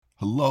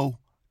Hello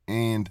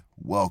and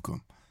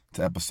welcome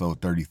to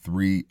episode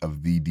 33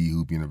 of the D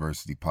Hoop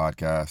University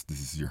podcast. This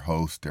is your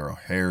host, Darrell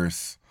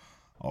Harris,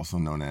 also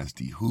known as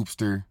D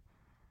Hoopster.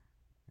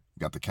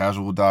 Got the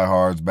Casual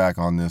Diehards back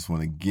on this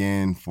one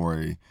again for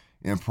a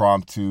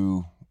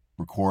impromptu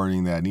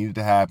recording that needed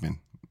to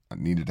happen. It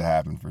needed to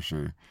happen for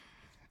sure.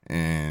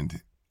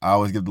 And I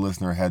always give the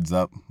listener a heads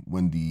up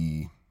when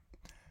the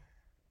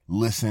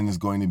listen is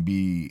going to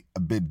be a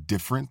bit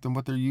different than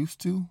what they're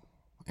used to.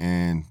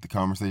 And the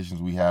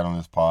conversations we had on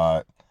this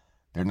pod,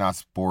 they're not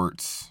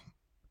sports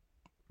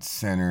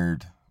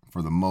centered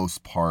for the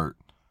most part.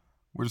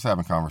 We're just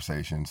having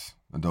conversations,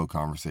 adult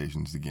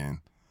conversations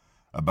again,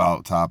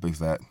 about topics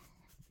that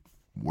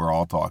we're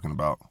all talking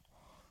about.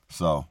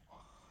 So,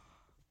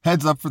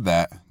 heads up for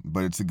that,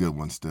 but it's a good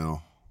one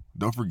still.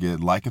 Don't forget,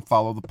 like and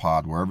follow the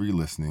pod wherever you're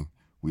listening.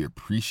 We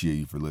appreciate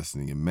you for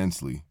listening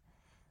immensely.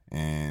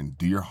 And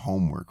do your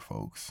homework,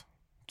 folks.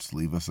 Just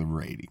leave us a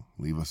rating.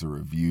 Leave us a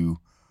review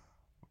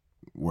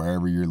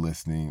wherever you're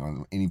listening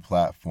on any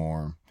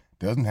platform.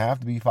 Doesn't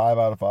have to be 5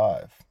 out of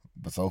 5.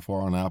 But so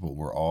far on Apple,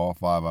 we're all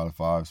 5 out of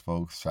 5s,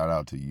 folks. Shout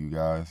out to you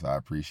guys. I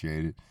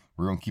appreciate it.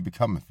 We're going to keep it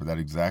coming for that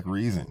exact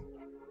reason.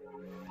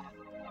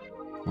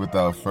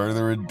 Without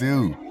further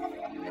ado,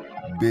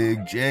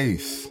 Big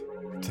Jace,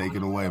 take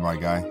it away, my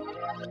guy.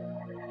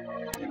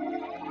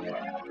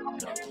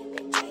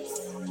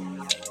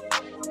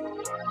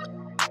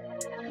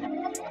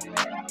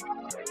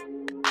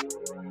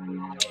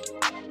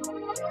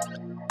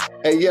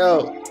 Hey,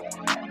 yo.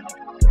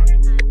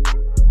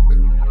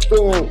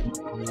 Boom.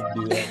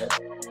 Do that.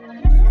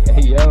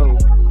 Hey, yo.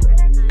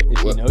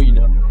 If What? you know, you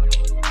know.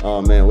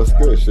 Oh, man. What's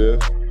good, Shiv?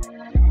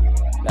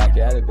 Back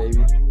at it, baby.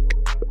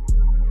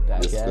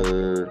 Back Yes, at it.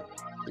 sir.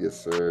 Yes,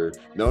 sir.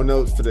 No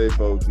notes today,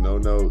 folks. No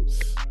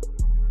notes.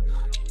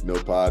 No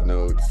pod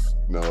notes.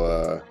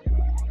 No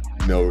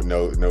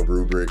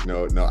rubric.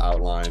 No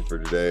outline for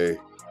today.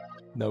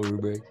 No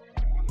rubric.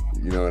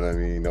 You know what I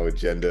mean? No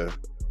agenda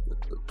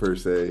per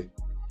se.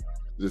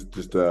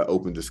 Just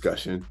open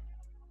discussion.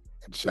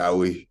 Shall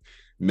we?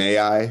 May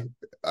I?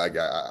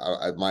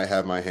 I might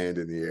have my hand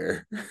in the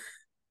air.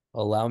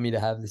 Allow me to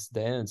have this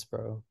dance,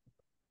 bro.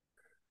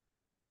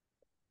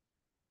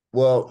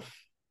 Well,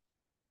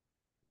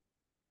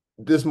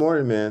 this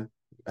morning, man,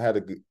 I had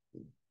a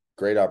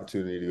great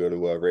opportunity to go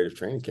to Raiders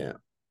training camp.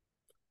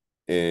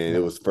 And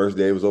it was the first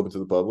day it was open to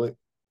the public.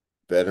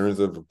 Veterans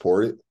have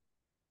reported,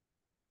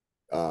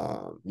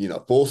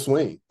 full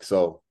swing.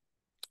 So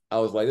I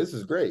was like, this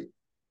is great.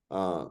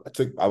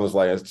 I was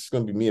like, it's just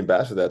going to be me and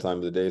Bash at that time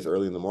of the day. It's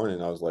early in the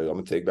morning. I was like, I'm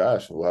going to take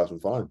Bash and we'll have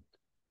some fun.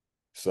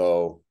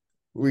 So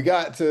we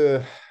got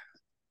to.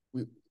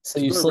 So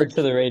you slipped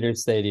to the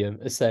Raiders stadium,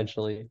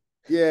 essentially.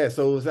 Yeah.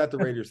 So it was at the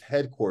Raiders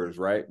headquarters,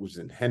 right? Which is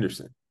in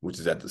Henderson, which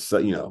is at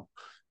the,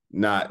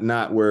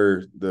 not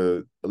where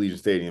the Allegiant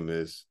Stadium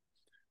is.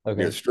 Okay.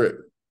 Near the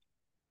Strip.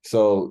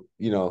 So,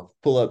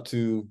 pull up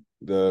to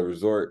the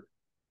resort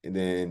and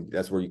then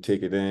that's where you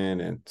take it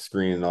in and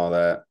screen and all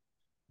that.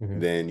 Mm-hmm.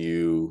 Then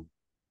you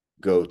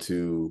go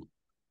to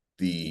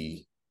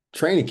the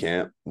training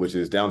camp, which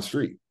is down the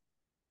street.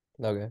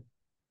 Okay.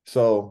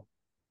 So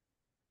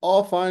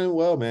all fine and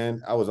well,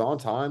 man. I was on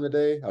time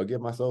today. I'll give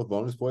myself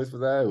bonus points for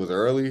that. It was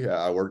early.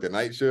 I worked a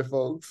night shift,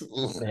 folks.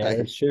 Yeah,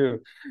 that's true.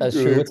 That's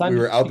true. What time we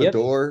were out the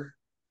door.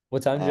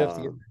 What time did you have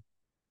to get?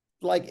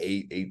 Like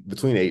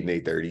between 8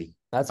 and 8:30.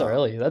 That's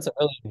early. That's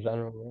early in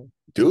general, man.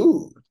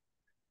 Dude.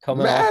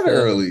 Coming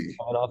early.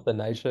 Coming off the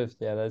night shift.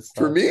 Yeah, that's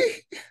tough. For me.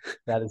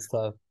 That is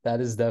tough.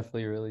 That is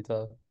definitely really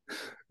tough.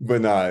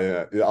 But nah,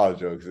 yeah, all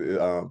jokes.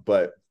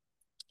 But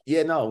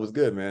yeah, no, it was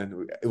good,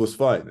 man. It was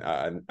fun.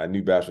 I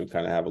knew Bash would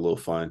kind of have a little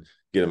fun,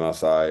 get him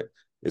outside.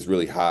 It's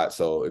really hot,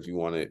 so if you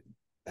want to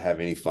have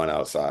any fun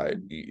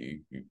outside,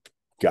 you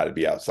got to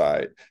be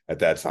outside at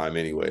that time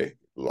anyway,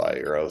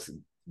 or else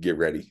get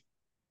ready.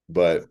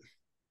 But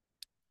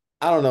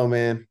I don't know,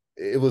 man.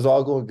 It was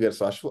all going good.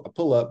 So I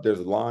pull up. There's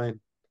a line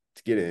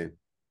to get in,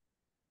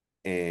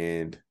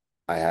 and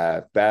I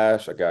have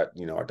Bash. I got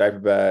our diaper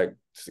bag.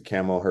 It's a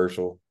camo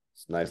Herschel.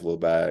 It's a nice little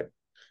bag,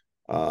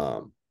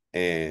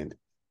 and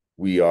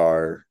we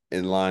are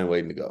in line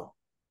waiting to go.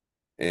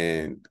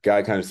 And the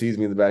guy kind of sees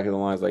me in the back of the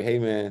line. Is like, "Hey,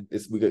 man,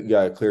 we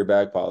got a clear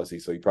bag policy,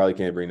 so you probably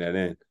can't bring that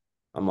in."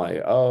 I'm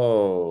like,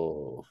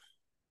 "Oh."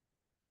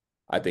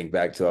 I think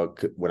back to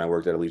when I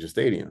worked at Allegiant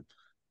Stadium,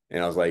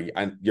 and I was like,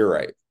 "You're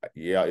right.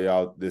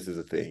 Yeah, this is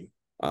a thing."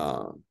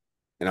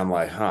 And I'm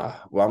like, "Huh?"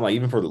 Well, I'm like,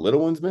 even for the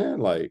little ones, man.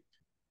 Like,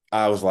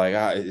 I was like,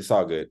 "It's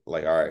all good."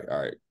 Like, all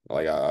right.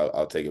 Like,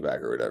 I'll take it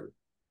back or whatever.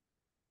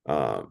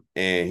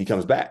 And he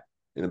comes back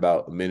in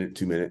about a minute,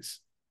 2 minutes,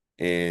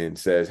 and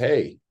says,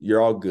 "Hey, you're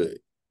all good."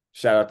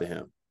 Shout out to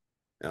him,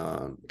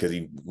 because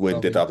he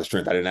went dipped off the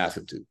strength. I didn't ask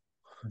him to,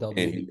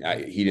 and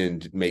he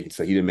didn't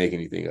make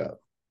anything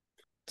up.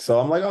 So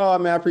I'm like, "Oh,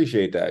 man, I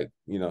appreciate that.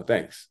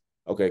 Thanks."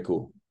 Okay,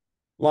 cool.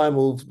 Line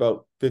moves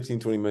about 15,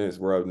 20 minutes.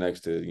 We're up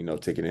next to,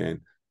 ticket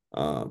in,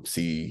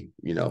 see,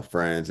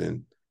 friends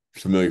and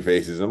familiar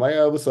faces. I'm like,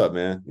 "Oh, what's up,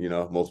 man?"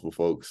 Multiple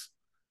folks,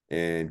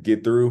 and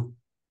get through.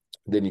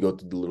 Then you go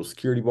through the little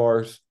security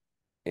bars,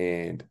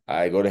 and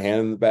I go to hand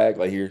him the bag.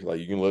 Like, here, like,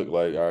 you can look,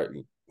 like, all right,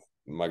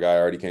 my guy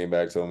already came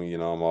back, told me,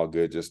 I'm all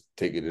good, just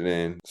taking it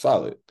in.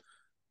 Solid.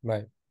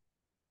 Right.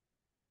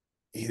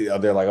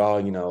 They're like,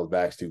 oh, the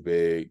bag's too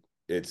big.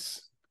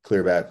 It's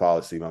clear bag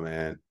policy, my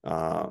man.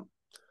 And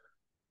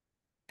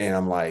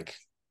I'm like,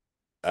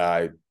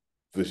 I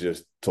was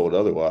just told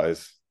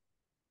otherwise.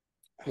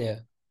 Yeah.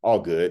 All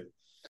good.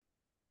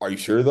 Are you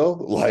sure though?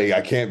 Like,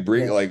 I can't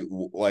bring, Yeah.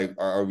 like,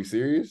 are we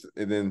serious?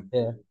 And then,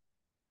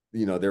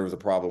 Yeah. there was a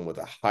problem with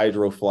a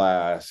hydro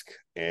flask,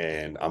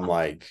 and I'm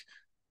like,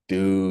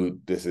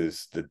 dude, this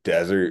is the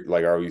desert.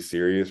 Like, are we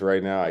serious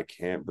right now? I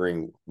can't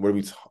bring. What are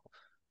we?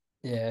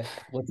 Yeah.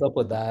 What's up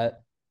with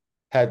that?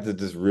 Had to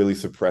just really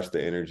suppress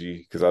the energy,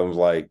 because I was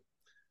like,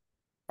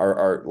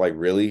 are like,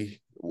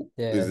 really? Is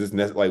Yeah.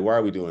 this like, why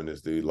are we doing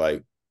this, dude?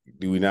 Like,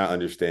 do we not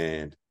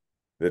understand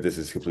that this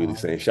is completely Um,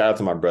 insane? Shout out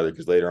to my brother,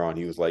 because later on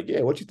he was like,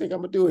 yeah, what you think I'm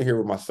gonna do in here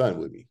with my son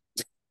with me?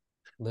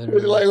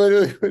 literally.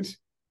 Like,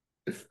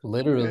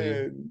 Literally.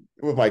 and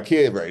with my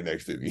kid right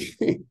next to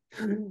me.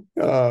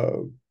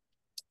 um,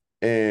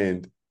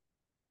 and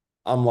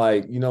I'm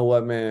like, you know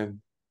what,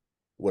 man?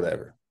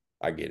 Whatever.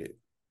 I get it.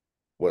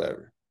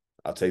 Whatever.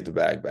 I'll take the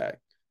bag back.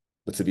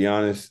 But to be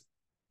honest,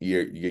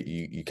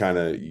 you kind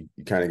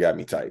of got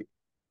me tight.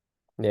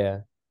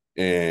 Yeah.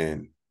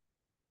 And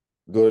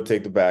go to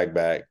take the bag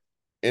back.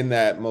 In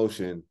that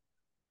motion,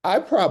 I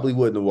probably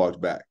wouldn't have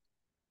walked back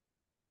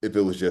if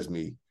it was just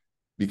me,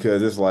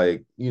 because it's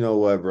like, you know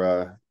what,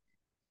 bro?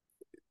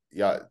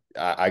 Yeah,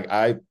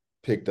 I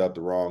picked up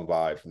the wrong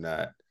vibe from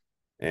that,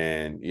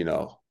 and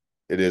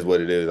it is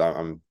what it is.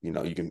 I'm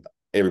you can,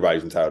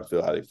 everybody's entitled to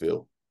feel how they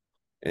feel,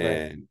 Right.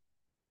 and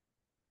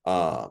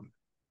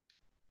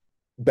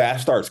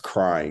Bash starts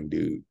crying,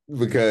 dude,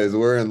 because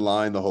we're in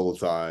line the whole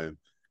time.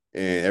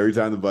 And every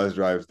time the bus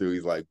drives through,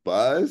 he's like,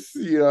 bus?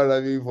 You know what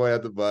I mean? Point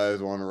at the bus,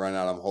 want to run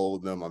out. I'm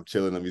holding him. I'm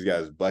chilling him. He's got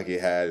his bucket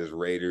hat, his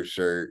Raiders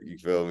shirt. You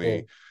feel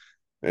Yeah. me?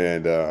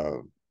 And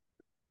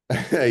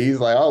he's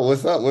like, oh,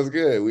 what's up? What's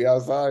good? We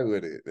outside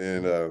with it.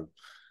 And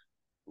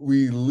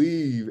we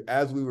leave.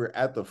 As we were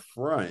at the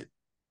front,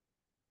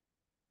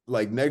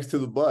 like next to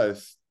the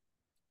bus,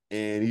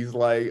 and he's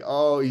like,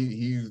 oh,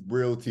 he's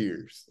real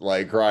tears,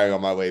 like crying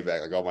on my way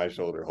back, like on my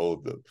shoulder,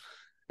 hold them.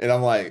 And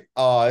I'm like,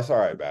 oh, it's all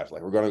right, Bash.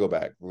 Like, we're gonna go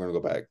back. We're gonna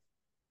go back.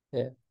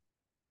 Yeah.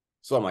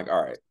 So I'm like,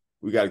 all right,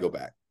 we got to go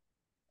back.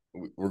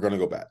 We're gonna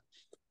go back.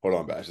 Hold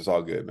on, Bash. It's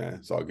all good, man.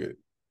 It's all good.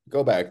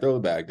 Go back. Throw the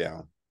bag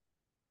down.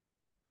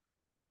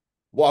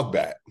 Walk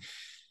back.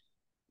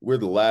 We're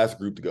the last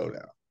group to go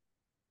now.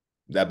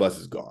 That bus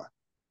is gone.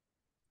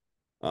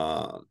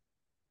 Um,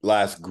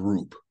 Last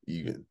group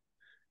even,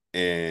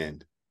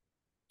 and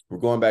we're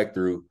going back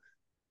through.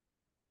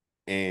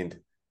 And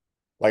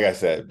like I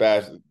said,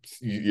 Bash,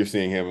 you're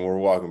seeing him, and we're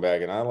walking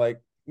back, and I like,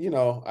 I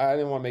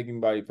didn't want to make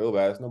anybody feel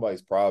bad. It's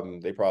nobody's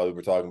problem. They probably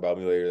were talking about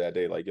me later that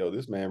day, like, yo,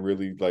 this man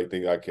really like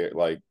think I care,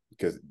 like,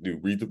 because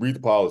dude, read the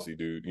policy,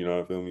 dude. You know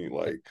what I feel me?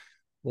 Like,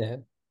 Yeah.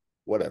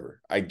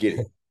 whatever. I get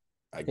it.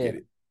 I Yeah. get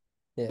it.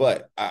 Yeah.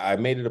 But I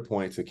made it a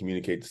point to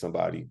communicate to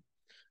somebody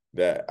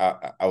that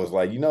I was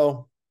like,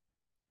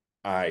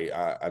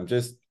 I'm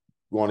just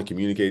want to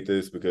communicate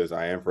this because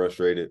I am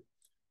frustrated,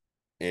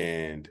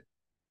 and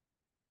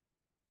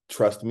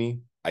trust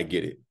me, I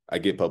get it. I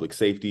get public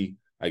safety.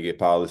 I get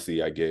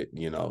policy. I get,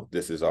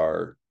 this is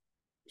our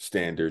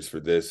standards for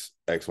this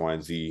X, Y,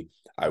 and Z.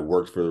 I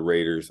worked for the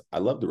Raiders. I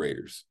love the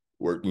Raiders.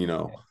 Work,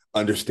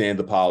 understand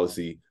the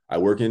policy. I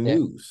work in Yeah.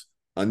 news.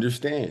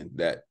 Understand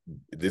that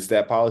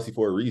that policy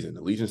for a reason.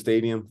 Allegiant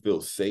Stadium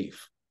feels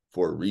safe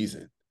for a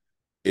reason.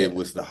 It Yeah.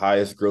 was the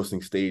highest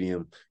grossing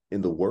stadium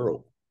in the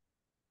world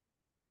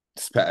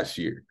this past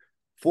year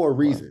for a Wow.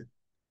 reason.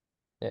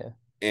 Yeah.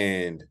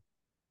 And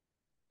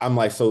I'm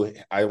like, so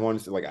I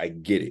wanted to, like, I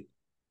get it.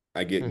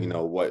 I get,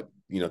 Mhm. what,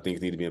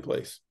 things need to be in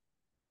place.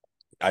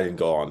 I didn't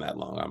go on that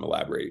long. I'm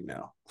elaborating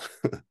now.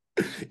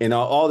 And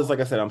all this, like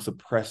I said, I'm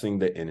suppressing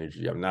the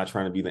energy. I'm not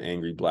trying to be the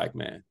angry black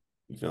man.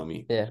 You feel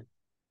me? Yeah.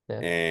 Yeah.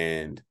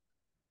 And,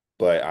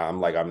 but I'm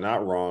like, I'm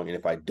not wrong. And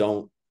if I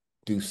don't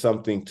do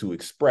something to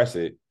express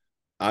it,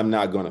 I'm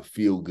not going to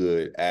feel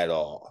good at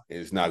all.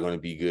 It's not going to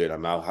be good.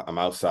 I'm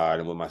outside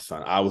and with my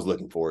son. I was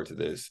looking forward to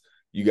this.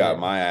 You got Yeah.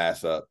 my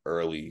ass up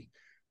early,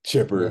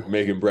 chipper, Yeah.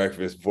 making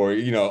breakfast before,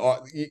 you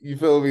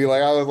feel me?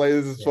 Like, I was like,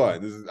 this is Yeah.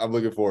 fun. I'm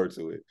looking forward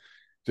to it.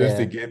 Just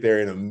to Yeah. get there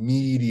and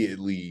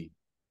immediately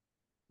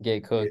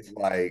Get get, cooked.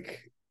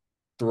 like,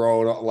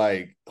 thrown,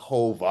 like,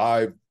 whole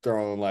vibe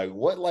thrown, like,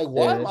 what, like,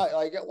 why am Yeah. I,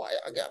 like, why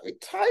I got me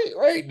tight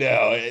right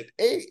now at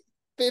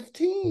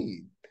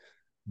 8:15?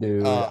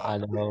 Dude, Uh I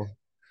know.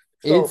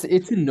 It's so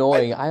it's I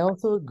annoying. I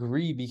also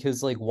agree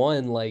because like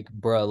one, like,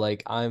 bruh,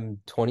 like I'm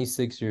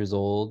 26 years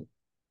old.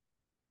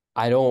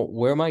 I don't,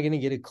 where am I gonna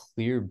get a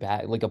clear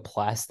bag, like a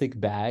plastic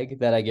bag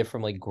that I get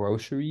from like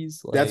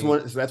groceries? Like, that's one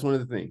of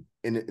the things.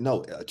 And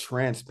no, a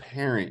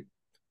transparent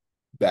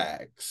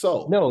bag.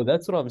 So, no,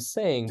 that's what I'm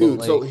saying. But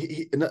dude, so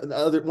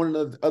like, one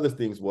of the other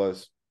things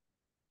was,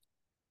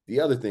 the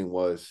other thing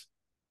was,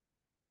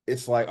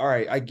 it's like, all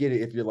right, I get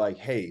it if you're like,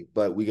 hey,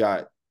 but we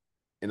got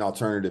an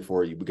alternative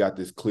for you. We got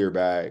this clear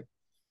bag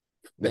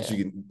that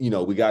you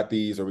can, we got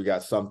these, or we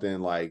got something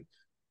like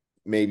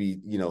maybe,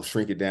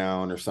 shrink it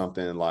down or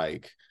something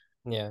like,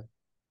 Yeah.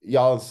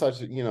 y'all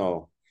such,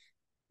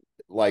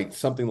 like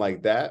something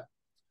like that.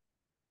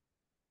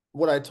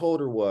 What I told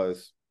her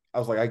was, I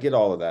was like, I get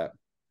all of that.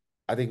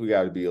 I think we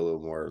got to be a little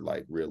more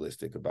like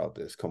realistic about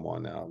this. Come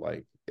on now,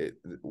 like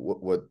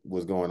what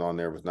was going on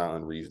there was not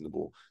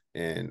unreasonable.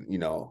 And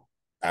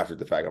after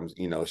the fact,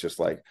 it's just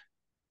like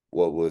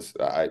what was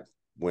I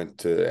went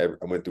through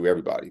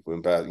everybody.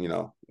 Went past,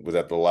 was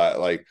at the lot,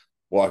 like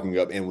walking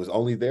up, and was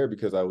only there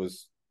because I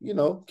was,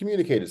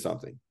 communicated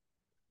something.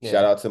 Shout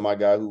Yeah. out to my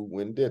guy who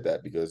went and did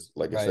that, because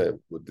like I Right. said,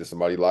 did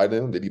somebody lie to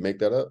him? Did he make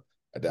that up?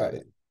 I doubt Right.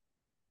 it.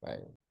 Right.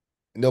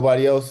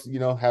 Nobody else,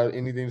 had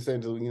anything to say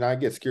until, I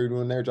get scared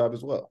doing their job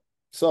as well.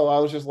 So I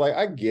was just like,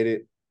 I get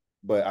it,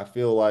 but I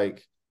feel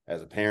like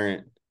as a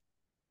parent,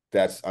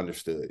 that's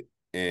understood.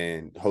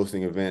 And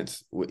hosting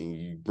events, when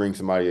you bring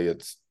somebody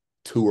that's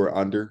 2 or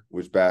under,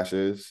 which Bash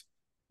is,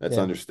 that's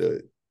Yeah.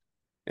 understood.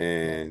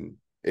 And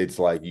it's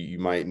like you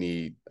might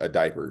need a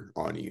diaper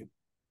on you.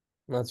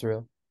 That's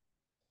real.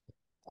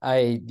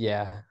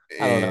 Yeah.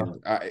 I don't know.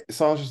 And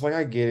so I was just like,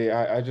 I get it.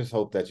 I just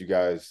hope that you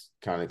guys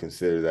kind of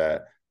consider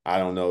that. I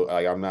don't know.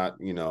 Like, I'm not,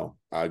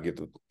 I get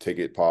the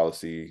ticket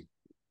policy.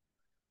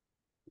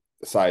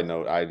 Side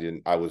note,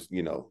 I was,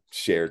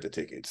 shared the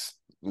tickets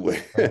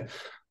with, Right.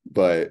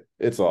 but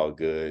it's all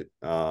good.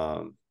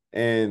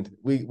 And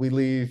we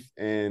leave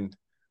and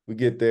we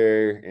get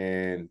there,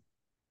 and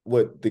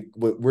what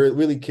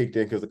really kicked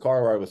in, because the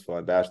car ride was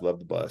fun. Bash loved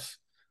the bus.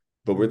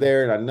 But we're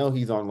there, and I know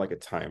he's on like a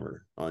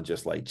timer on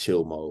just like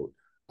chill mode.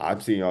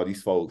 I'm seeing all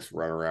these folks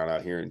run around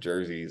out here in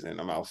jerseys, and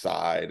I'm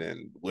outside,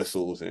 and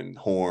whistles and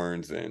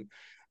horns, and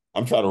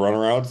I'm trying to run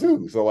around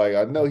too. So like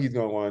I know he's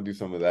gonna want to do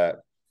some of that.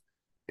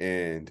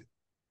 And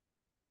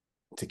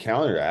to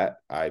counter that,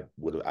 I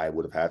would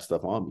have had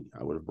stuff on me.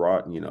 I would have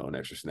brought, an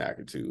extra snack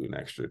or two, an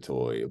extra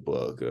toy, a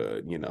book,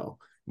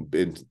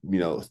 been,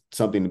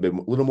 something a bit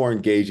a little more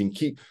engaging.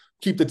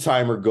 Keep the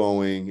timer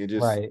going. And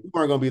just, Right. we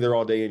aren't gonna be there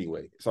all day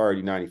anyway. It's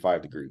already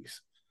 95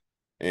 degrees.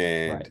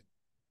 And Right.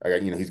 I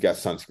got, he's got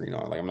sunscreen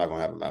on. Like, I'm not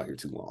gonna have him out here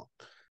too long.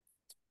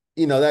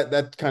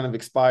 That kind of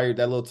expired.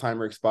 That little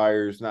timer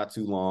expires not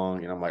too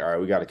long, and I'm like, all right,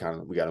 we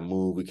gotta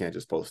move. We can't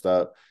just post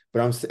up.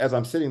 But as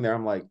I'm sitting there,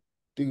 I'm like,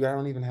 dude, I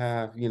don't even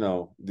have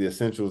the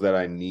essentials that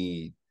I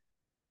need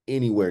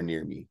anywhere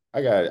near me.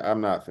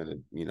 I'm not gonna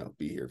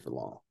be here for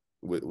long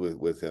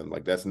with him.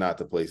 Like, that's not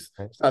the place.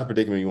 Right. It's not the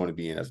predicament you want to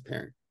be in as a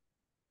parent,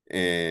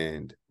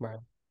 and Right.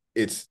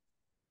 it's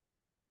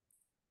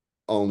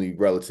only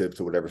relative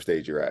to whatever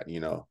stage you're at.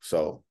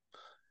 So,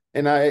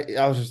 and I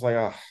was just like,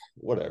 oh,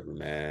 whatever,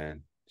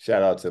 man.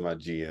 Shout out to my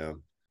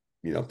GM.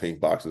 Pink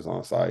box was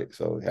on site,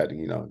 so we had to,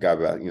 we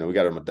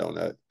got him a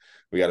donut,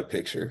 we got a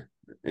picture,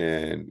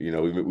 and we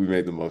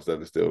made the most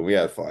of it still. We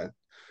had fun.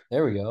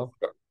 There we go.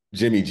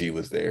 Jimmy G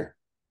was there.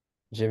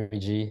 Jimmy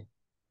G.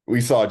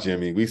 We saw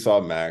Jimmy, we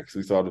saw Max,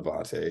 we saw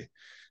Devontae,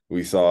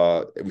 we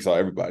saw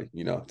everybody.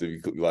 To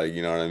be like,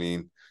 you know what I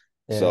mean.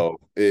 Yeah. So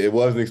it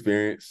was an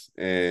experience,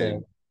 Yeah.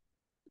 and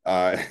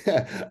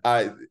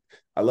I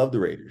I love the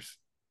Raiders.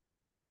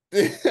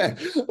 Like,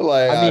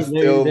 I I mean,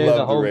 they're still they're the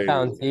love the Raiders.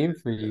 hometown team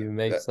for you.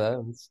 Makes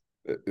sense.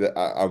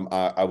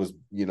 I was,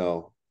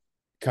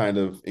 kind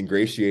of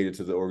ingratiated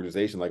to the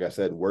organization. Like I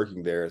said,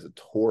 working there as a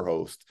tour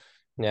host,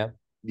 Yeah.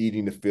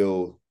 needing to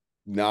feel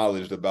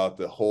knowledge about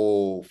the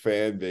whole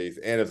fan base,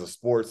 and as a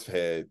sports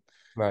head,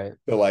 Right.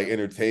 to like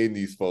entertain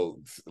these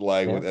folks,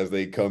 like Yeah. as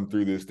they come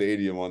through the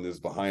stadium on this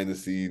behind the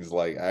scenes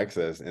like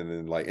access. And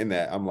then like in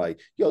that, I'm like,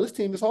 yo, this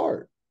team is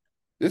hard.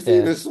 This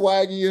team Yeah. is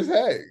swaggy as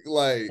heck.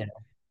 Like, Yeah.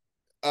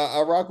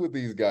 I rock with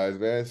these guys,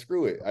 man.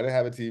 Screw it. I didn't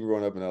have a team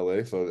growing up in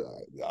LA, so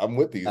I'm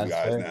with these That's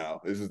guys fair. now.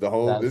 This is the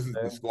home. That's This is the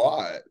fair.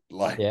 squad.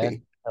 Yeah.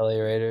 Like, LA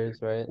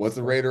Raiders, right? once a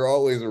So Raider,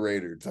 always a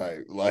Raider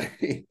type.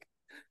 Like,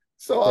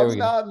 so there I'm we go.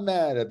 not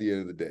mad at the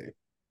end of the day.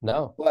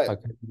 No. But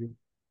Okay.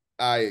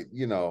 I,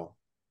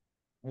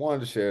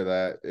 wanted to share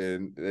that,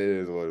 and it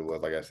is what it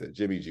was. Like I said,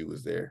 Jimmy G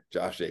was there.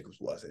 Josh Jacobs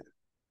wasn't.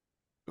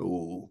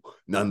 Ooh,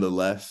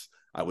 nonetheless,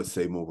 I would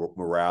say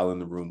morale in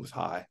the room was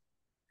high.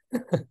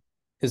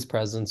 His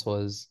presence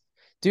was,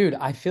 dude,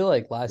 I feel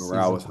like last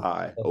Morale season was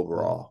high was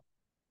overall.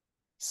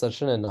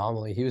 such an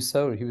anomaly. He was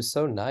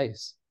so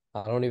nice.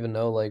 I don't even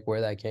know like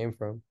where that came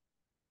from.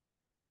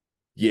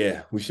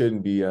 Yeah, we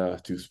shouldn't be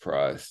too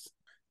surprised.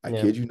 I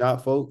Yeah. kid you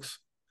not, folks.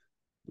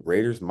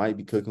 Raiders might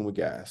be cooking with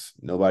gas.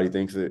 Nobody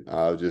thinks it.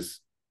 I'll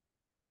just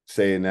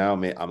say it now,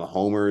 man. I'm a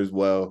homer as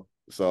well,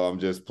 so I'm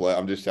just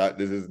shot.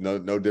 This is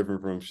no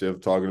different from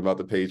Shiv talking about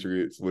the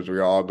Patriots, which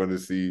we're all going to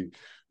see,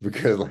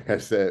 because, like I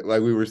said,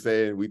 like we were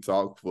saying, we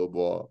talk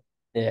football.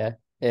 Yeah.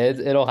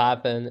 It'll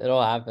happen.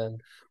 It'll happen.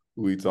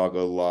 We talk a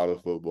lot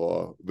of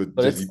football, but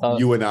But just it's tough.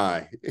 you and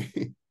I.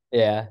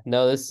 Yeah.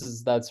 No,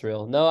 that's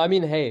real. No, I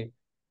mean, hey,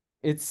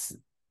 it's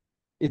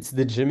it's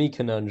the Jimmy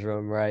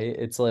conundrum, right?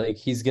 It's like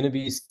he's gonna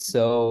be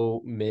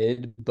so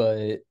mid,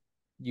 but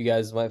you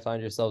guys might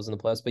find yourselves in the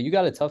playoffs. But you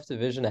got a tough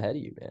division ahead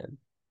of you, man.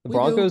 The We do.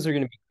 Broncos are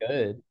gonna be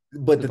good.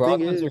 But The the thing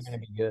Broncos are is, going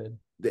to be good.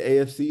 the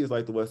AFC is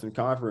like the Western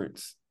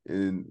Conference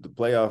in the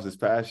playoffs this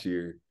past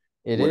year,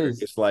 It where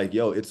is. it's like,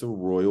 yo, it's a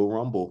Royal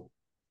Rumble,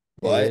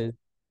 It but is.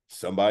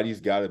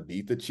 somebody's got to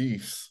beat the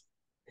Chiefs.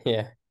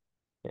 Yeah.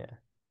 Yeah.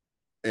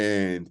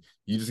 And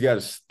you just got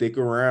to stick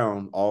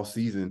around all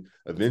season.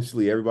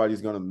 Eventually,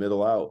 everybody's going to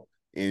middle out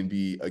and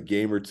be a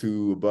game or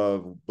two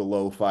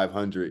below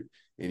 500,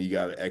 and you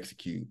got to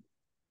execute.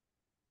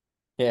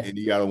 Yeah. And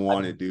you got to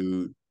want it,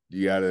 dude.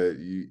 You got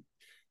to.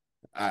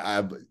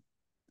 I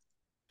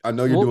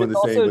know you're Well, doing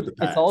the same with the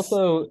Pats.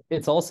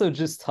 it's also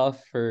just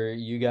tough for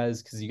you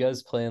guys because you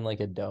guys play in like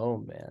a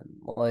dome, man.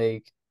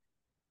 Like,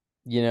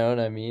 you know what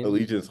I mean?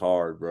 Allegiant's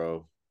hard,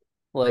 bro.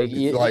 Like,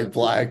 It's like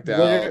blacked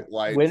winter, out,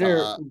 white winter,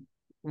 top.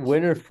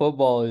 winter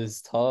football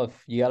is tough.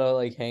 You gotta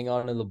like hang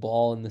on to the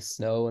ball in the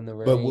snow and the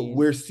But rain.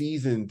 we're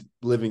seasoned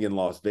living in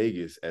Las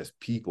Vegas as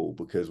people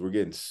because we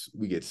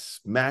get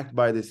smacked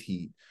by this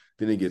heat.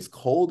 Then it gets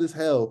cold as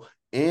hell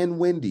and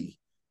windy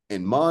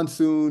and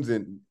monsoons,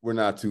 and we're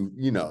not too,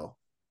 Yeah,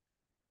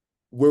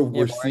 we're but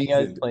aren't you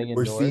guys seasoned. playing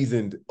We're indoors?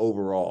 seasoned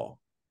overall.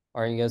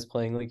 Aren't you guys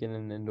playing like in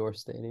an indoor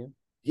stadium?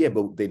 Yeah,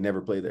 but they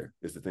never play there.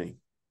 Is the thing.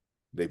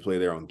 They play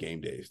there on game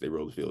days. They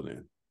roll the field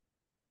in.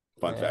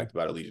 Fun Yeah. fact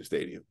about Allegiant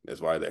Stadium.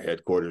 That's why their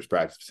headquarters,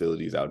 practice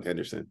facilities out in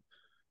Henderson.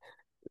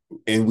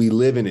 And we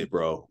live in it,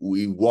 bro.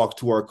 We walk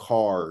to our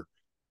car,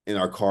 and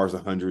our car's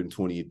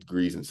 120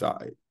 degrees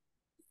inside.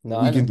 No,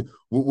 I We know. can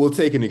we'll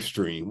take an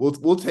extreme.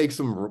 We'll take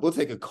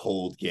a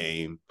cold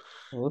game.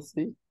 We'll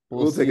see.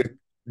 We'll We'll take see.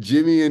 a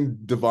Jimmy and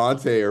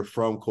Devontae are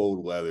from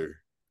cold weather.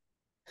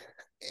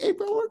 Hey,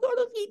 bro, we're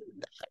gonna be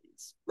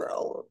nice,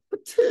 bro. Hmm.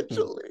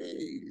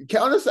 Potentially.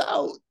 Count us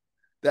out.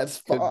 That's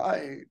Could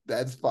fine.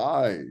 That's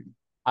fine.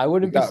 I We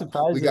wouldn't be got we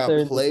surprised if got they're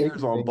in the thick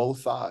players of on things.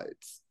 both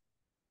sides.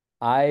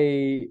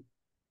 I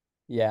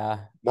Yeah, I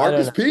don't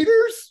Marcus know.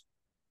 Peters?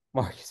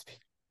 Marcus Peters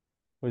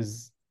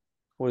was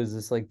what is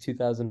this like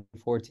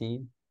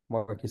 2014?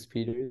 Marcus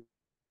Peters.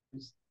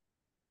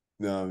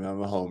 No,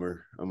 I'm a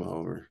homer. I'm a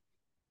homer.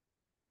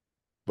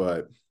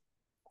 But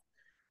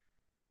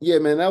yeah,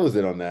 man, that was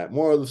it on that.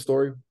 Moral of the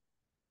story: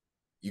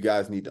 you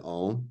guys need to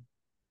own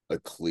a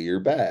clear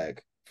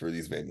bag for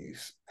these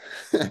venues.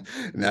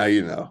 Now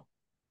you know.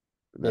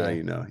 Now Yeah.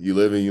 you know. You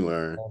live and you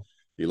learn. Yeah.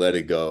 You let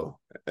it go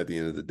at the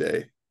end of the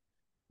day,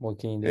 What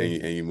can you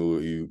and do? you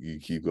move. You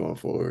keep going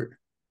forward.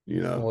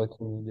 You know, What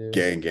can you do?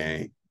 gang,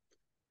 gang.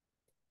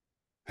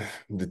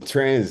 The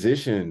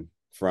transition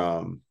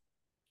from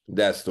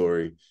that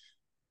story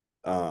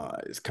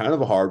is kind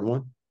of a hard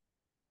one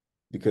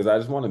because I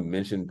just want to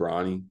mention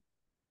Bronny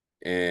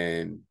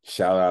and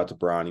shout out to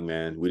Bronny,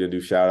 man. We didn't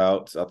do shout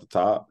outs at the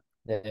top.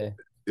 Yeah.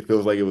 It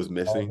feels like it was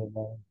missing.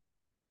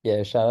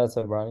 Yeah, shout out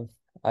to Bronny.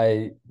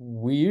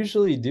 We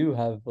usually do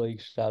have like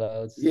shout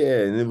outs. Yeah,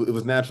 and it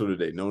was natural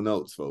today. No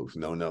notes, folks.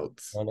 No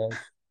notes. No notes.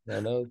 No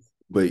notes.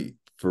 But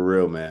for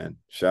real, man,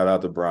 shout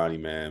out to Bronny,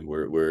 man.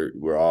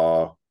 We're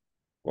all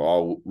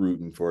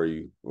rooting for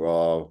you. We're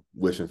all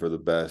wishing for the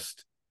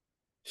best.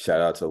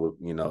 Shout out to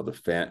the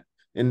fan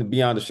and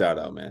beyond the shout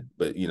out, man.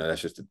 But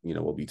that's just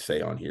what we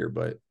say on here.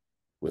 But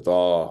with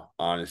all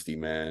honesty,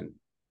 man,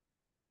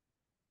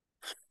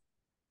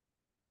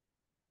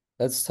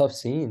 That's tough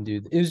scene,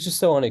 dude. It was just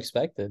so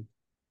unexpected.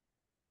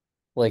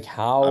 Like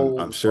I'm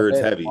how sure it's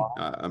what heavy.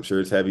 I'm sure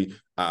it's heavy.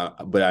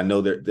 But I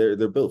know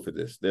they're built for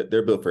this.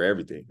 They're built for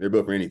everything. They're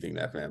built for anything.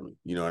 That family,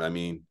 you know what I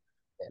mean?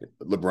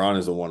 LeBron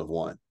is a one of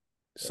one.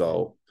 yeah.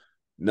 So,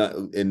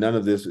 none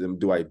of this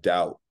do I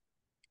doubt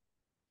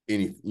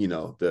any.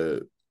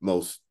 The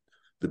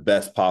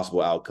best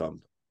possible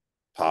outcome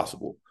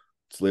possible.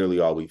 It's literally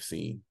all we've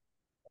seen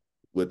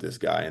with this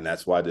guy, and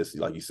that's why this,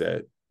 like you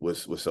said,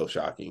 was so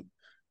shocking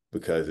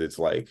because it's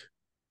like,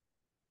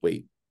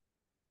 wait,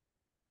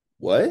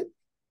 what?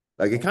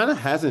 Like it kind of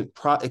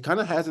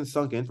hasn't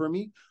sunk in for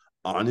me,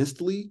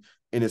 honestly,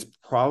 and it's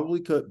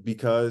probably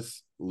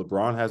because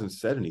LeBron hasn't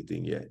said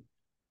anything yet.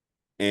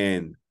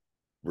 And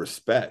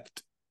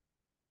respect,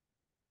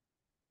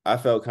 I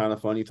felt kind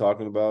of funny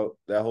talking about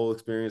that whole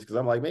experience because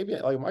I'm like, maybe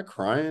like, am I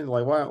crying?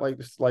 Like, why? Like,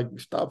 just like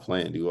stop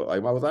playing, dude.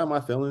 Like, was I in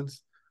my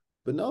feelings?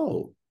 But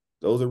no,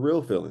 those are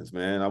real feelings,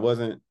 man. I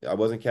wasn't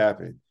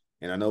capping,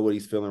 and I know what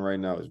he's feeling right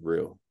now is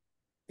real,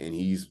 and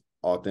he's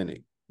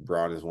authentic.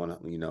 Braun is one,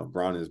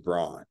 Braun is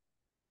Braun.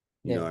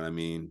 You know Yeah. what I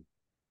mean?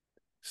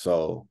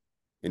 So,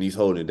 and he's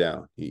holding it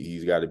down.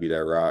 He's got to be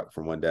that rock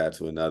from one dad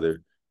to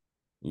another.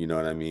 You know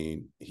what I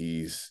mean?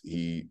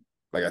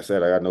 Like I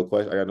said, I got no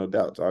question. I got no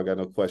doubts. I got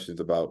no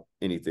questions about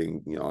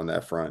anything, on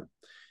that front.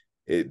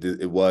 It's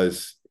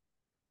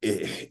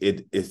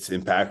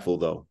impactful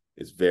though.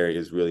 It's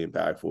really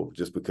impactful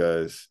just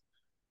because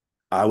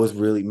I was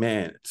really,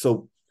 man.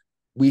 So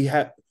we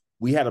had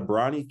we had a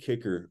Bronny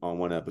kicker on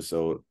one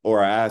episode,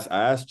 or I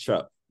asked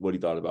Chuck what he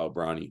thought about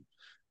Bronny.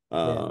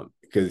 Yeah.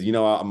 Because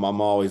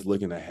I'm always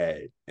looking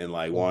ahead and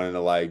like Yeah. wanting to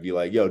like be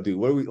like, yo, dude,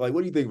 what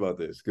do you think about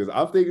this? Because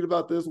I'm thinking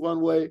about this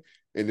one way,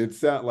 and it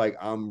sounds like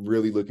I'm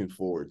really looking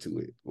forward to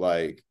it.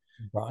 Like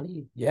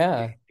Bronny.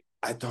 Yeah.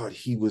 I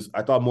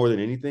thought more than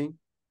anything,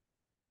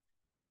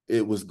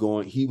 he was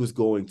going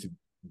to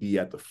be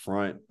at the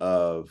front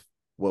of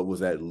what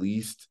was at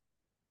least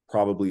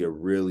probably a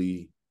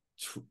really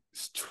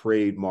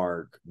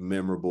trademark,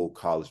 memorable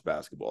college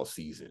basketball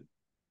season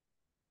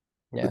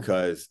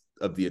because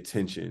of the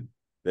attention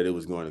that it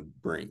was going to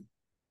bring.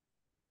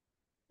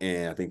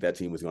 And I think that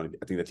team is going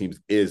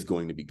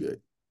to be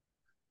good.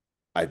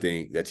 I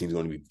think that team's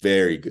going to be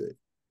very good.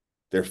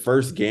 Their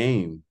first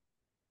game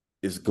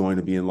is going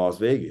to be in Las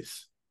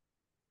Vegas.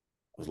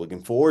 I was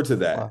looking forward to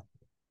that. Wow.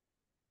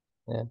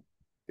 Yeah.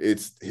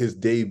 It's his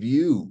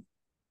debut.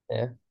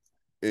 Yeah.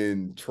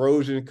 In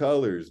Trojan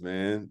colors,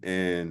 man.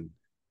 And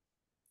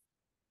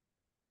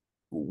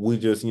we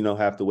just,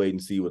 have to wait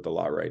and see with the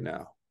law right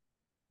now.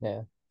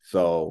 Yeah.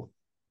 So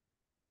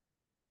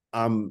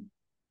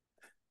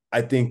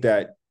I think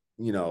that,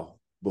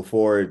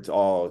 before it's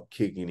all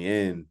kicking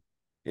in,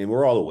 and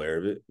we're all aware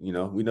of it, we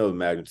know the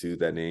magnitude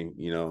that name,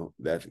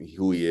 that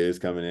who he is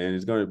coming in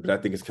is going to, but I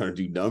think it's going to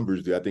do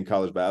numbers, dude. I think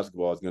college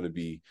basketball is going to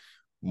be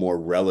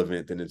more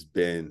relevant than it's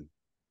been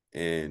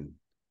in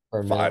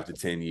 5 to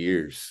 10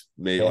 years.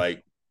 Maybe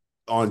like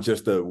on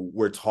just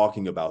we're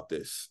talking about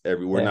this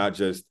we're not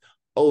just,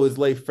 it's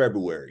late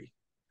February.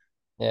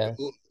 Yeah.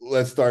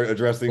 Let's start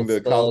addressing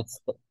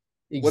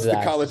what's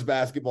the college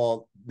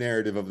basketball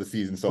narrative of the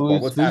season so far?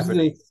 What's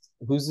happening?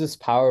 Who's this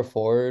power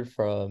forward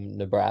from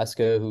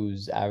Nebraska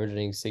who's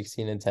averaging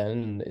 16 and 10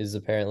 and is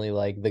apparently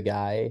like the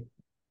guy?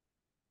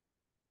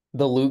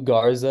 The Luke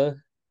Garza.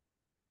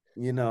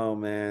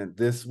 Man,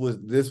 this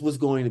was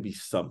going to be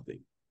something.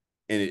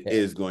 And it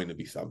is going to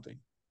be something.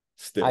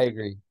 Still. I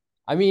agree.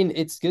 I mean,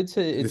 it's good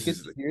to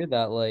hear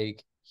that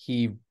like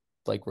he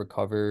like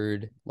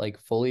recovered like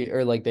fully,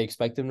 or like they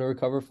expect him to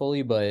recover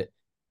fully, but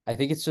I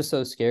think it's just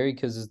so scary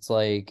because it's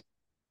like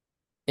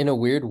in a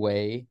weird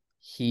way,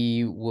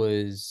 he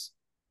was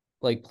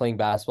like playing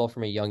basketball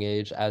from a young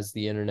age as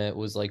the internet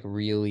was like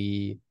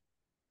really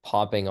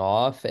popping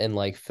off and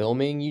like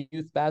filming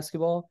youth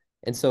basketball.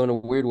 And so in a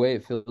weird way,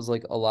 it feels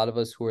like a lot of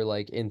us who are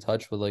like in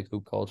touch with like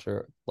hoop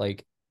culture,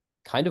 like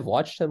kind of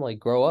watched him like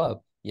grow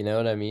up, you know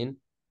what I mean?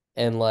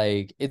 And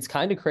like it's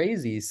kind of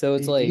crazy. So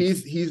it's like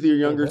he's your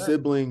younger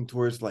sibling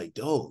towards like,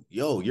 yo,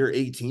 you're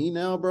 18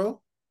 now,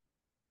 bro.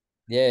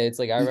 Yeah, it's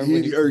like I remember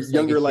when you or was,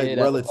 younger like, like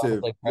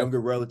relative, younger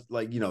relative,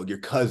 like your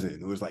cousin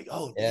who was like,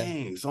 oh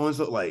dang, so and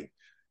so, like,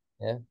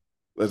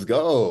 let's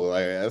go,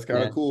 like that's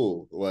kind of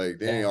cool, like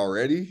dang,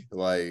 already,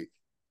 like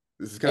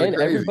this is kind of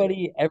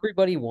crazy.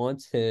 Everybody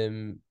wants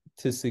him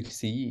to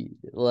succeed.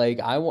 Like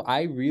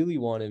I really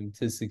want him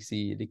to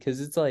succeed because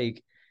it's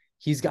like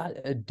he's got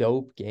a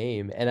dope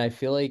game, and I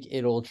feel like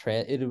it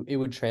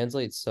would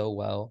translate so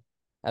well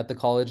at the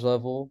college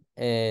level.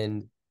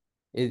 And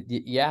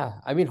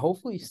I mean,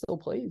 hopefully he still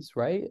plays,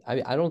 right?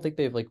 I don't think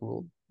they've like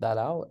ruled that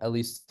out, at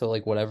least to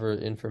like whatever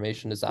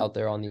information is out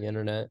there on the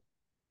internet.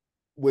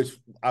 Which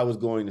I was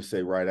going to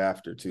say right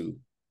after too.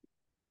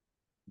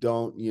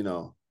 Don't,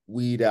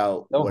 weed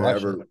out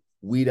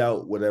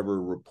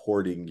whatever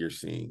reporting you're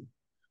seeing.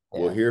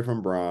 We'll hear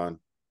from Bron.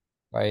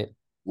 Right.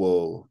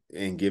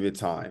 And give it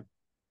time.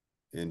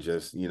 And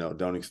just,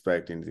 don't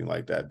expect anything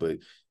like that. But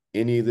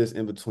any of this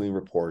in between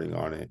reporting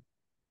on it,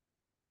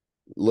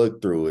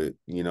 look through it,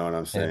 you know what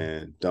I'm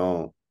saying?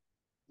 Don't,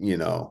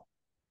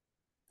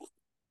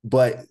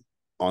 but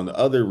on the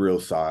other real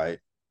side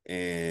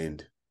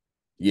and,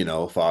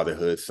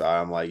 fatherhood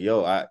side, I'm like,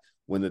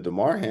 when the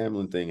DeMar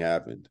Hamlin thing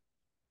happened,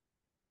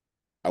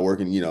 I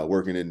working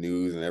in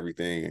news and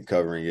everything and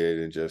covering it,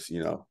 and just,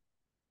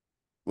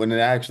 when it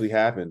actually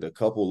happened, a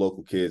couple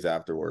local kids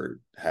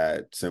afterward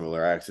had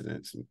similar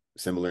incidents,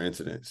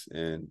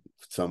 and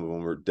some of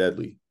them were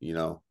deadly,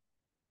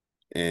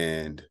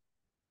 and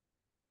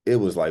it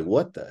was like,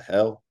 what the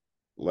hell?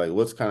 Like,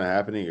 what's kind of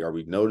happening? Are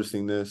we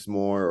noticing this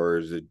more, or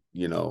is it,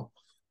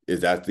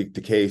 is that the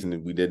case?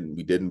 And we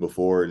didn't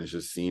before, and it's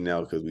just seen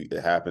now because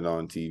it happened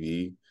on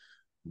TV.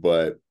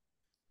 But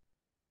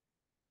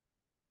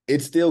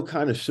it still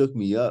kind of shook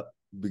me up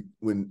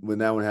when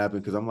that one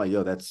happened, because I'm like,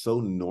 that's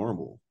so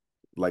normal.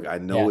 Like, I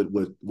know it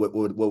was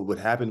what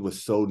happened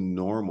was so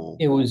normal.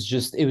 It was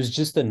just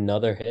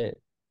another hit.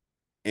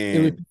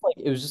 And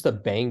it was just a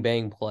bang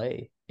bang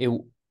play.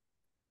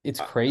 It's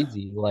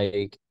crazy.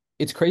 Like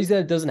it's crazy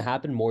that it doesn't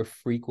happen more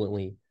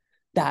frequently.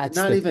 That's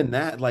not even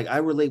that. Like, I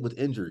relate with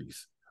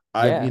injuries.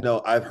 I've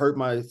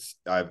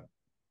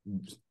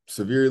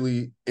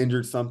severely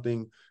injured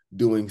something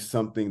doing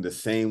something the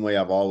same way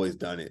I've always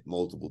done it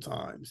multiple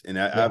times. And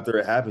after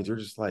it happens, you're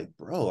just like,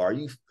 bro, are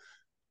you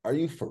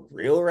for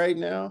real right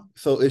now?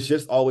 So it's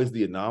just always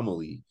the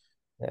anomaly.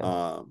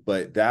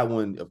 But that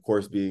one, of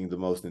course, being the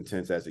most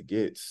intense as it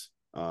gets,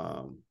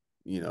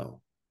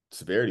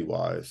 severity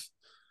wise,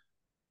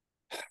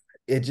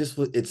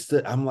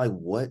 I'm like,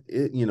 what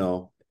is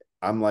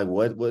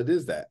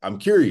that? I'm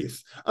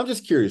curious. I'm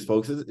just curious,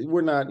 folks.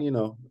 We're not,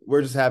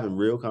 we're just having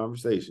real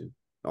conversation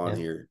on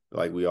here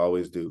like we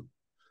always do.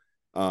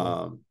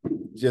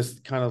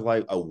 Just kind of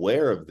like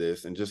aware of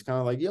this and just kind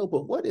of like,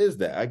 but what is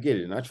that? I get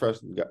it. And I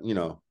trust,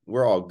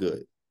 we're all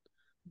good.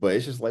 But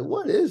it's just like,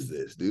 what is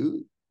this,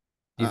 dude?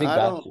 Do you think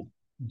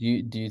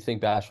do you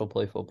think Bash will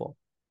play football?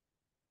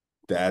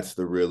 That's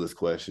the realest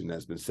question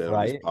that's been said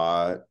on this right?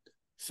 pod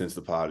since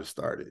the pod has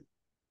started.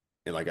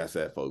 And like I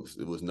said, folks,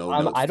 it was no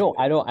I notes don't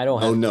today. I don't No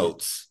have kids,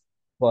 notes.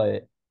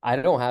 but I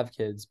don't have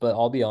kids, but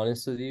I'll be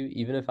honest with you,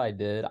 even if I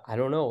did, I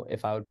don't know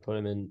if I would put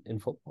him in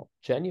football.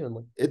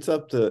 Genuinely. It's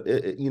up to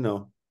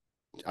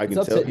I It's can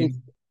up tell to it's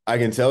you, I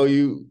can tell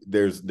you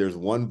there's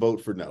one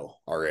vote for no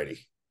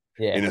already.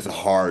 And yeah, it's a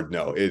hard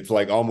no. It's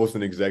like almost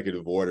an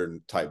executive order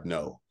type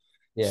no.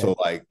 yeah. So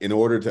like in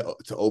order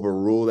to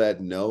overrule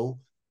that no,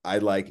 I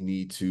like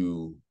need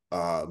to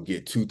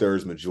get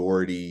 2/3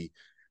 majority.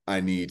 I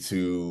need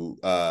to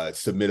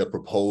submit a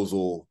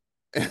proposal.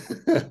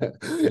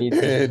 Me too.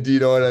 And do you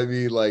know what I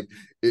mean? Like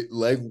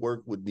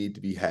legwork would need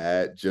to be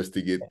had just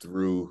to get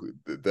through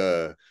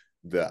the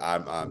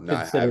I'm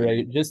not Consider having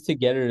it just to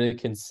get her to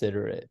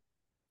consider it.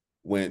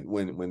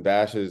 when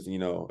Bash is,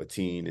 a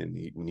teen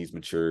and when he's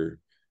mature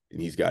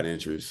and he's got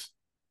interest,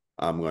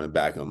 I'm going to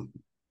back him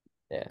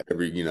Yeah,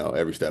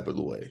 every step of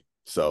the way. yeah,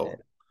 So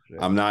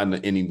sure. I'm not in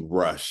any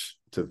rush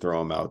to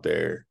throw him out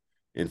there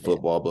in Yeah.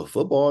 football, but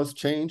football has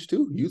changed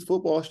too. Youth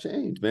football has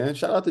changed, man.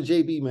 Shout out to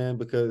JB, man,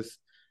 because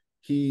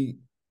he,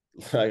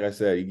 like I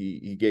said,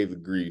 he gave the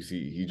grease.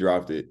 He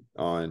dropped it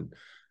on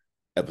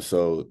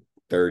episode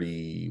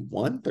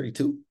 31,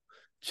 32.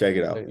 Check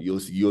it out. Okay.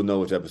 You'll know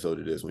which episode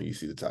it is when you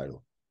see the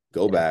title.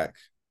 Go Yeah. back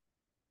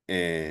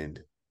and,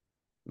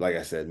 like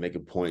I said, make a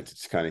point to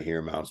just kind of hear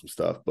him out some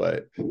stuff.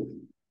 But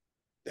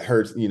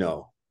hurts,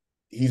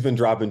 he's been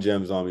dropping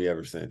gems on me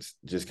ever since.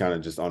 Just kind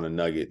of just on a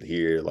nugget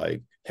here,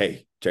 like,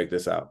 hey, check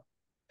this out.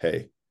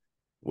 Hey,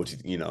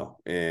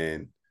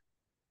 and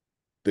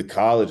the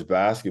college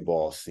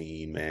basketball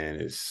scene, man,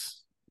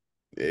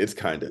 it's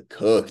kind of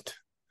cooked.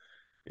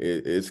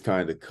 It's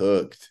kind of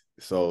cooked.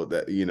 So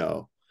that,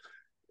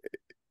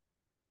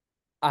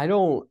 I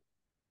don't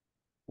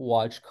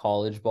watch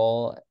college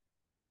ball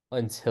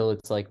until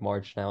it's like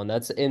March now. And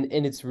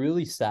and it's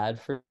really sad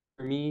for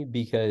me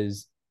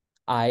because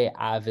I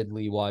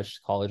avidly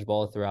watched college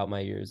ball throughout my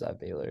years at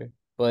Baylor.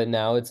 But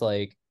now it's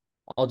like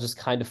I'll just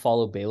kind of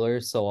follow Baylor,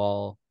 so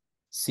I'll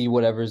see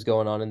whatever's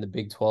going on in the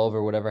Big 12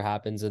 or whatever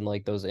happens in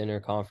like those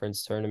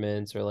interconference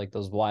tournaments or like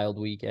those wild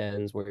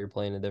weekends where you're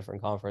playing a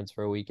different conference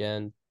for a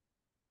weekend.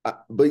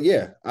 but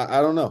yeah,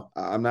 I don't know.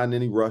 I'm not in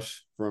any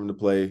rush for him to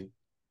play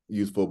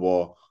youth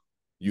football.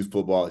 Youth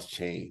football has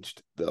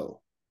changed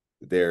though.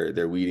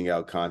 They're weeding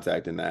out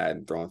contact in that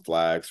and throwing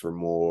flags for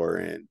more,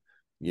 and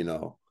you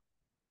know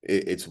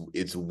it's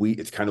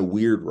kind of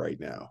weird right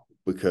now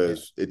Yeah.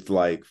 because it's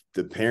like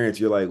the parents,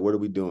 you're like, what are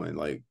we doing?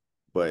 Like,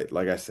 but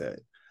like I said,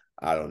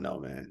 I don't know,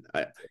 man.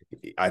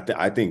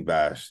 I think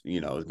Bash,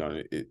 is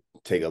going to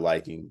take a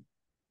liking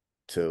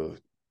to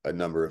a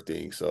number of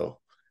things, so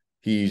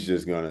he's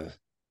just gonna,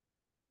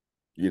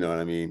 you know what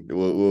I mean.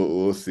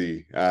 We'll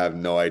see. I have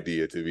no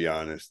idea, to be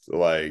honest.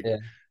 Like Yeah.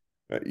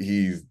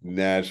 he's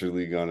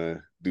naturally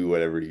gonna do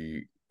whatever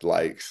he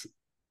likes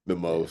the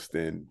Yeah. most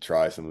and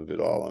try some of it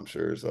all, I'm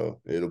sure.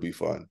 So it'll be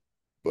fun.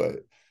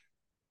 But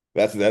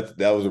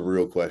that was a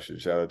real question.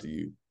 Shout out to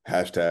you.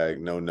 Hashtag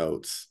no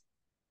notes.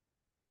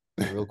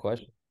 It's a real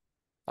question.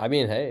 I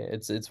mean, hey,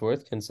 it's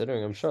worth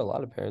considering. I'm sure a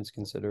lot of parents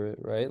consider it,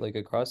 right? Like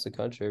across the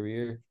country every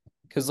year.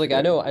 Because like I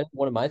Yeah. know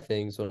one of my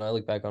things when I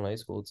look back on high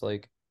school, it's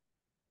like,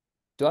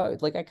 do I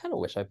like I kind of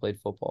wish I played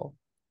football.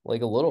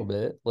 Like a little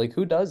bit. Like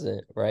who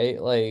doesn't, right?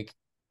 Like,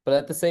 but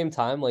at the same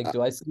time, like, I,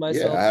 do I see yeah, I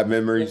myself have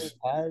getting memories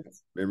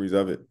pads? memories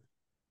of it.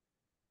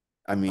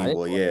 I I mean, didn't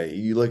well, yeah,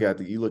 you look at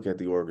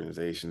the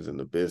organizations and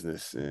the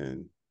business,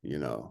 and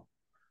the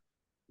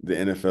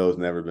NFL has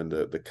never been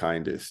the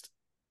kindest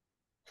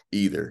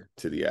either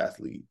to the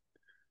athlete.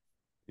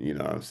 You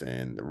know what I'm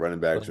saying? The running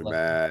backs but are like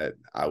mad.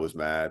 I was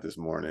mad this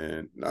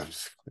morning. No,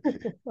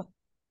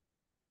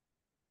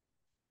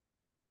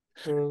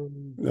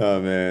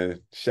 no, man.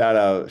 Shout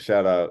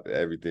out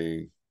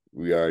everything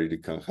we already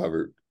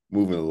covered.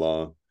 Moving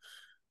along,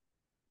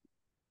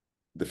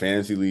 the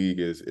fantasy league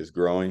is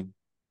growing.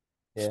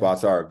 yeah,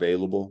 Spots are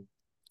available.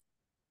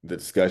 The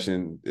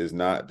discussion is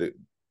not the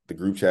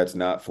group chat's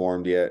not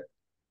formed yet,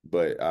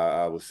 but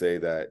I would say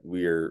that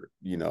we are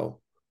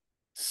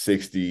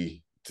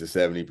 60 to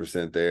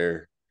 70%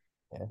 there,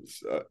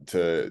 yeah,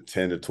 to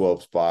 10 to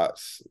 12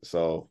 spots.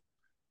 So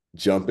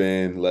jump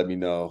in, let me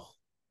know,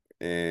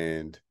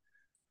 and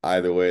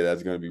either way,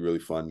 that's going to be really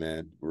fun,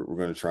 man. We're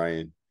going to try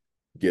and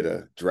get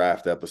a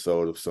draft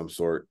episode of some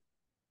sort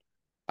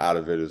out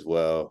of it as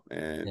well.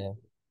 And yeah.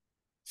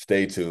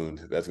 stay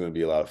tuned. That's going to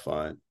be a lot of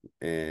fun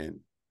and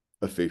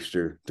a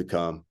fixture to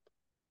come.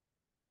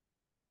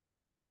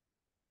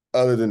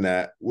 Other than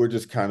that, we're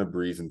just kind of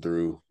breezing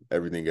through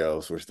everything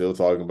else. We're still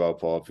talking about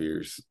Paul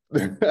Pierce.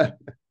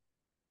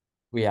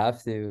 We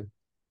have to.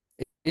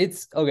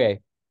 It's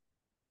okay.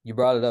 You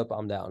brought it up,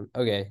 I'm down.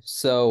 Okay,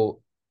 so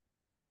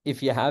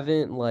if you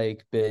haven't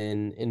like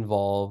been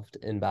involved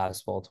in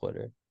basketball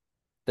Twitter,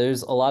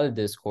 there's a lot of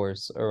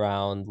discourse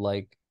around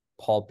like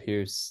Paul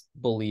Pierce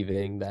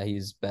believing that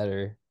he's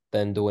better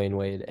than Dwayne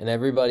Wade, and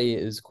everybody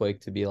is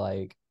quick to be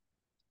like,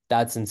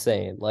 "That's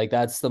insane! Like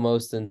that's the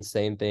most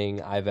insane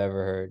thing I've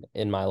ever heard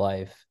in my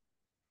life."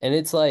 And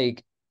it's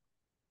like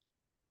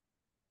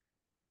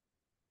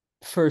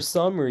for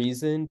some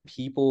reason,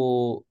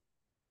 people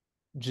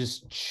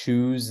just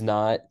choose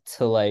not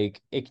to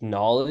like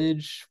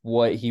acknowledge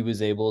what he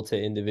was able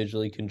to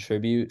individually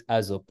contribute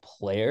as a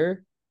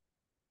player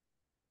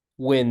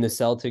when the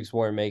Celtics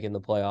weren't making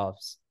the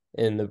playoffs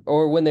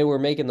or when they were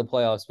making the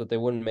playoffs, but they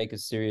wouldn't make a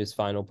serious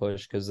final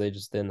push because they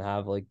just didn't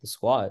have like the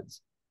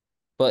squads.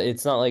 But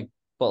it's not like,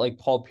 but like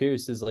Paul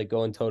Pierce is like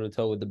going toe to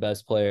toe with the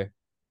best player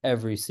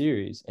every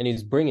series, and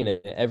he's bringing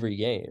it every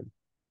game,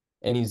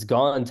 and he's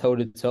gone toe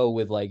to toe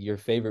with like your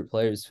favorite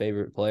player's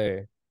favorite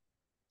player,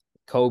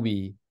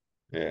 Kobe,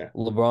 Yeah.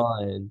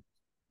 LeBron.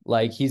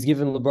 Like he's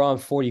given LeBron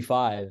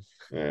 45.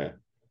 Yeah.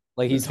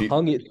 Like The he's T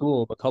hung it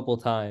to him a couple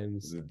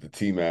times. the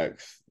T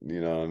Max,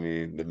 you know what I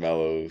mean? The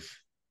Mellows.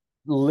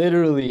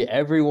 Literally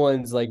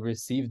everyone's like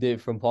received it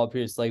from Paul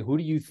Pierce. Like, who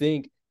do you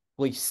think?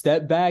 Like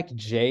step back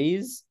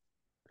Jays?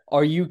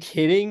 Are you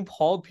kidding?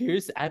 Paul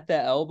Pierce at the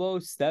elbow,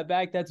 step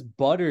back, that's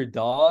butter,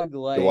 dog.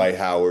 Dwight Like,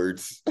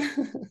 Howards.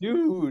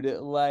 dude,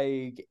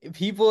 like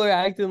people are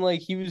acting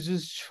like he was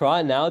just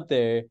trotting out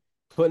there,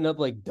 putting up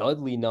like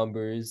Dudley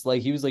numbers,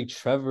 like he was like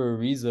Trevor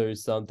Ariza or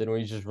something, where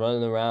he's just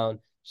running around.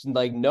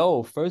 Like,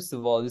 no, first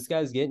of all, this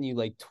guy's getting you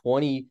like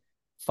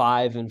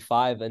 25 and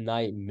 5 a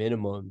night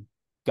minimum.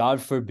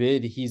 God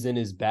forbid he's in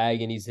his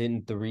bag and he's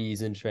hitting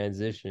threes in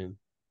transition.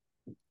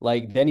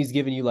 Like, then he's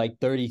giving you like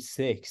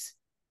 36.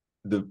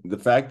 The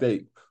fact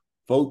that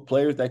folk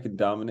players that can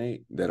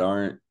dominate that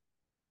aren't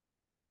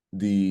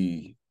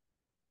the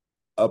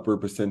upper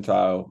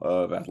percentile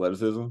of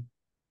athleticism,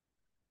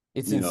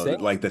 It's you know, insane.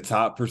 like the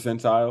top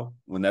percentile,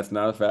 when that's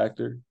not a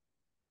factor,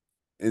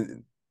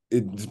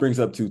 it just brings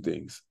up two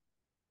things.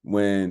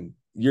 When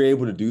you're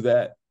able to do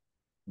that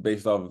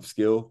based off of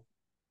skill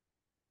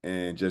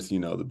and just, you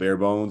know, the bare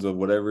bones of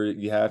whatever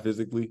you have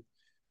physically,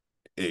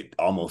 it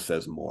almost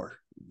says more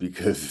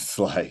because it's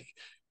like,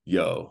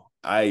 yo,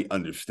 I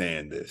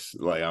understand this.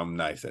 Like, I'm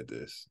nice at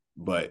this.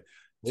 But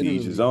to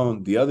each his Literally.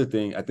 own. The other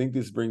thing, I think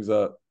this brings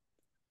up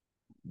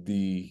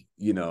the,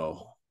 you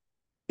know,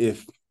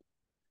 if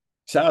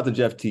shout out to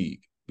Jeff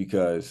Teague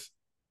because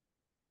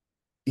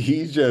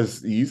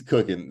he's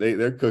cooking.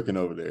 They're cooking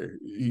over there.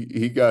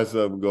 He got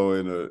something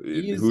going.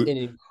 He is Who an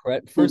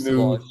incredible. who First of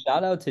all, knew?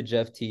 shout out to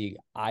Jeff Teague.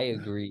 I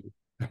agree.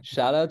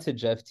 Shout out to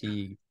Jeff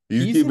Teague.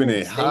 He's He's an keeping it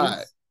insane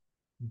hot.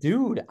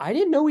 dude. I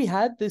didn't know he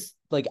had this.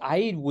 Like,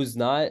 I was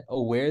not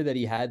aware that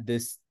he had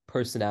this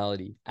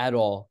personality at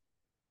all.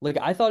 Like,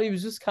 I thought he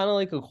was just kind of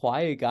like a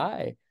quiet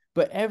guy.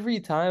 But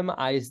every time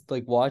I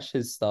like watch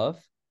his stuff,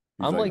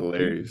 He's I'm like like, dude,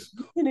 hilarious.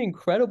 he's an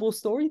incredible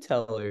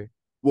storyteller.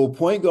 Well,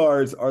 point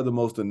guards are the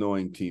most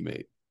annoying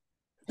teammate.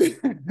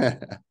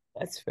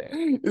 That's fair.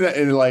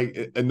 And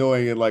like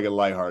annoying in like a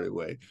lighthearted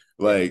way.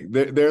 Yeah. Like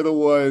they're the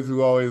ones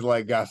who always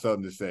like got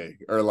something to say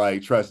or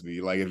like trust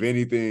me. Like if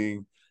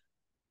anything,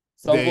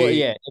 Some point, they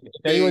yeah. If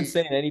anyone's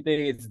they saying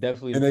anything, it's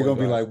definitely the and they're point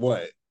gonna be guard. like,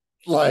 what?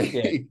 Like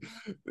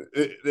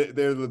Yeah.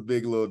 they're the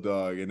big little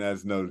dog, and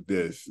that's no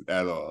diss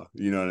at all.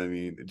 You know what I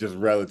mean? Just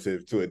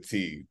relative to a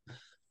team.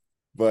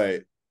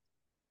 But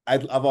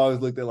I've always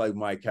looked at like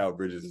Mike Cal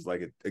Bridges as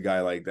like a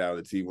guy like that on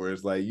the team where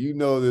it's like, you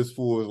know, this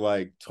fool is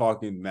like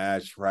talking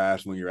mad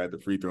trash when you're at the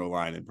free throw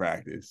line in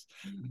practice.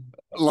 Yeah.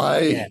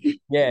 Like,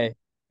 Yeah.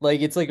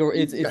 Like it's like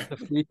it's the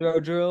free throw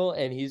drill,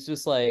 and he's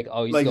just like,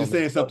 oh, he's like gonna just make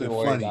saying it. Don't something even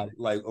worry about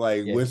funny, it.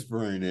 like Yeah.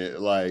 whispering it,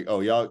 like, oh,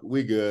 y'all,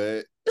 we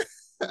good.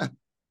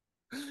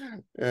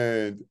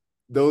 And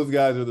those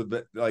guys are the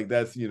best. Like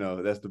that's, you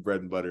know, that's the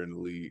bread and butter in the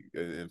league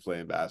and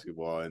playing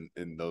basketball and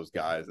those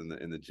guys in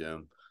the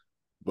gym.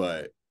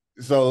 But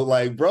so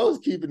like bro's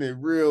keeping it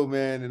real,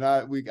 man, and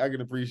I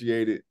can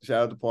appreciate it.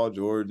 Shout out to Paul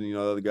George and, you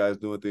know, other guys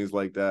doing things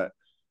like that.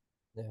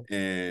 Yeah.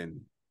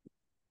 And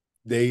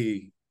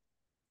they,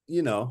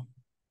 you know,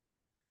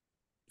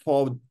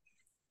 Paul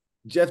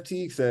Jeff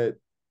Teague said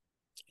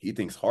he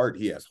thinks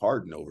he has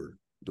Harden over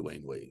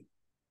Dwayne Wade,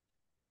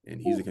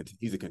 and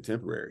he's a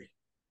contemporary,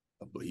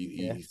 but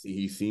Yeah.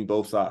 he's seen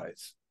both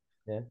sides.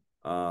 Yeah.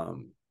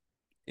 Um,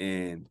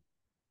 and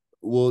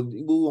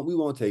we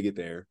won't take it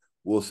there.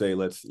 We'll say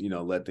let's, you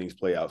know, let things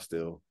play out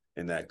still,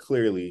 and that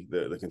clearly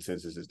the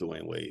consensus is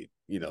Dwayne Wade,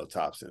 you know,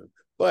 tops him.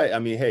 But I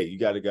mean, hey, you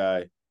got a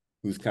guy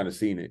who's kind of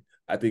seen it.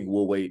 I think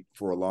we'll wait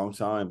for a long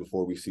time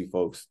before we see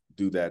folks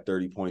do that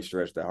 30-point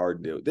stretch that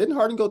Harden did. Didn't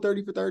Harden go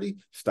 30 for 30?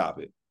 Stop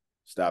it.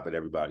 Stop it,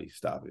 everybody.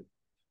 Stop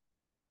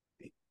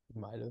it.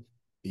 Might have.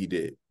 He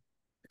did.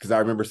 Because I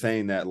remember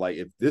saying that, like,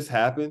 if this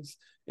happens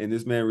and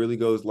this man really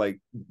goes, like,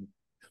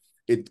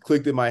 it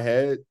clicked in my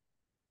head,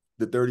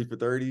 the 30 for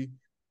 30,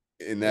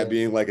 and that Yeah.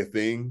 being like a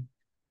thing,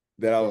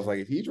 that I was Yeah. like,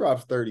 if he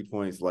drops 30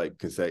 points like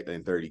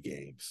in 30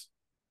 games,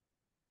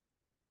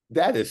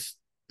 that is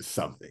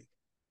something.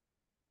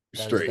 That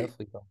is Straight.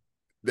 definitely something.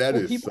 That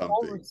Well, is people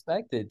won't something.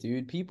 respect it,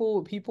 dude.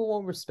 People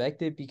won't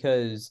respect it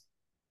because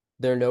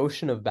their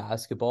notion of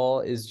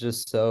basketball is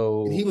just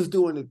And he so, was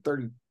doing the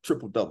 30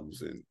 triple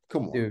doubles, and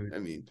come on. dude. I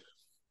mean,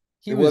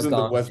 He it was wasn't the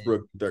dominating.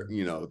 Westbrook,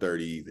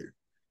 30 either.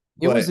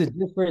 It was But a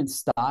different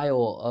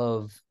style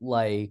of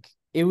like.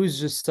 It was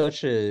just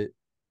such a.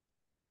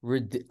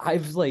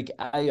 I've like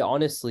I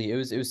honestly, it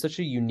was such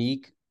a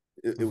unique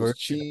It was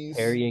version of cheese,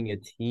 carrying a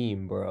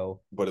team,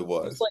 bro. but it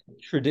It's was. like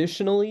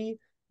traditionally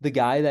the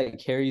guy that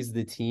carries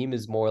the team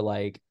is more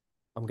like,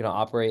 I'm gonna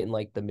operate in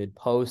like the mid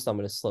post. I'm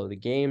gonna slow the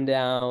game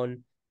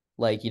down.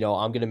 Like,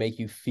 I'm gonna make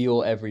you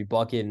feel every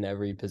bucket and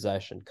every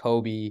possession.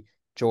 Kobe,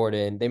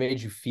 Jordan, they made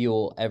you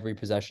feel every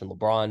possession.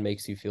 LeBron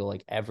makes you feel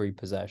like every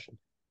possession.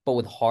 But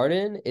with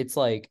Harden, it's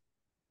like,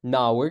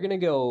 nah, we're gonna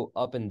go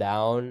up and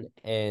down,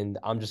 and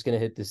I'm just gonna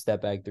hit the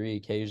step back three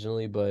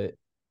occasionally, but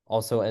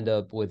also end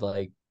up with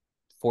like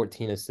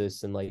 14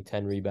 assists and like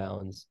 10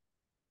 rebounds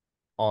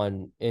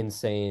on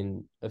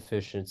insane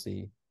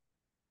efficiency.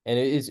 And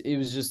it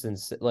was just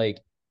like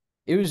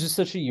it was just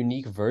such a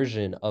unique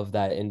version of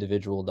that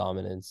individual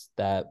dominance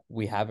that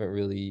we haven't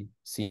really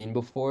seen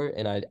before.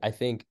 And I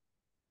think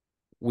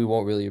we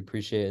won't really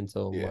appreciate it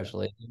until Yeah. much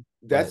later.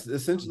 That's But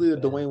essentially the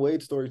Dwayne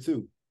Wade story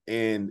too.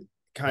 And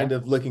kind yeah,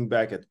 of looking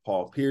back at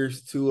Paul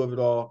Pierce too of it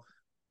all,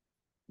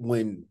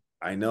 when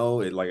I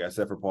know it, like I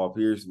said, for Paul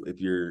Pierce, if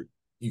you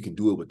can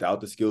do it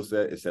without the skill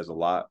set, it says a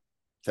lot,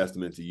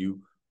 testament to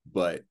you.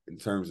 But in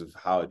terms of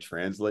how it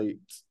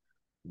translates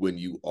when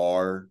you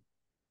are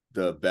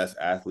the best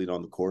athlete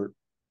on the court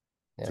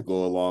yeah, to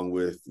go along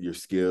with your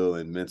skill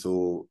and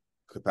mental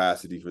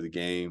capacity for the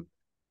game,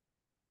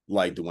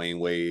 like Dwayne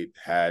Wade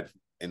had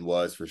and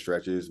was for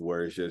stretches,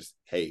 where it's just,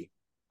 hey,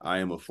 I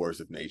am a force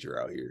of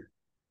nature out here.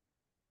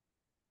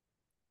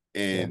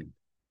 yeah, And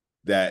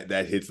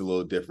that hits a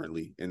little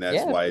differently, and that's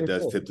yeah, why it for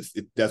does sure. tip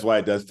that's why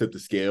it does tip the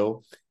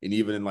scale. And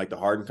even in like the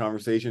Harden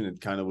conversation, it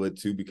kind of would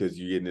too, because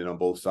you're getting it on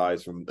both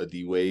sides from a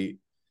D Wade,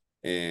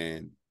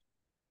 and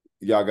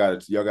y'all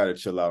gotta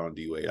chill out on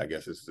D Wade, I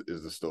guess is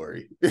the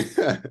story.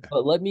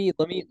 But let me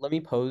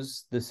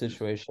pose the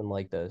situation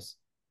like this.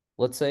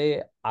 Let's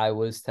say I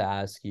was to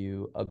ask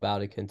you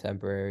about a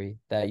contemporary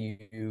that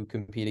you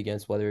compete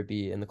against, whether it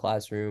be in the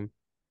classroom,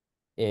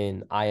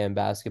 in IM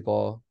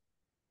basketball,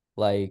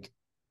 like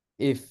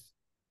if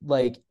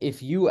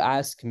if you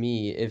ask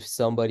me if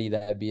somebody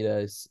that beat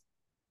us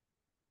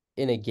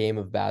in a game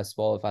of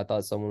basketball, if I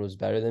thought someone was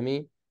better than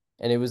me,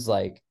 and it was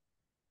like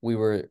we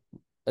were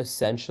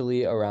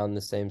essentially around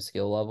the same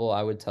skill level,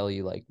 I would tell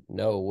you like,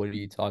 no, what are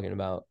you talking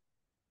about?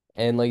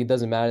 And like it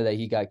doesn't matter that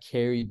he got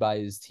carried by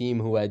his team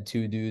who had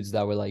two dudes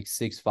that were like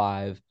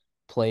 6'5"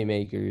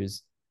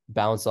 playmakers,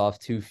 bounce off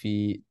 2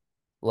 feet.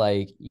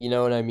 Like, you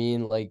know what I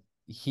mean? Like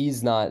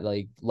he's not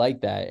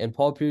like that. And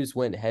Paul Pierce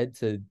went head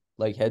to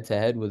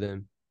head with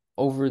him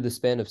over the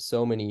span of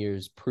so many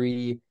years,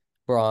 pre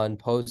Braun,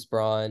 post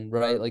Braun,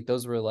 right? Like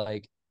those were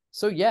like,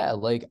 so yeah,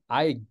 like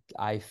I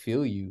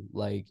feel you.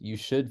 Like you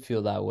should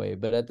feel that way.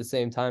 But at the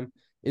same time,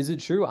 is it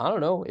true? I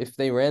don't know. If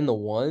they ran the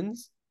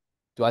ones,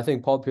 do I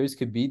think Paul Pierce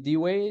could beat D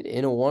Wade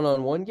in a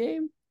one-on-one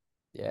game?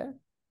 Yeah,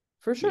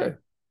 for Yeah, sure.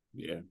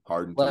 yeah,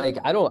 Harden too. Like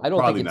I don't think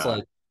Probably it's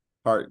not.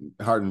 like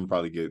Harden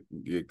probably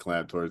get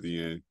clamped towards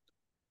the end.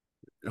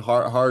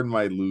 Harden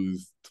might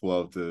lose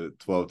 12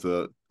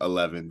 to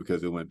 11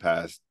 because it went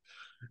past,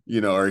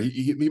 or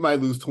he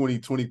might lose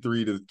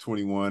 23 to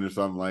 21 or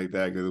something like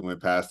that because it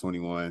went past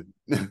 21.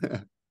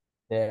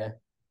 yeah.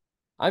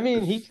 I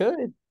mean, he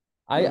could.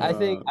 I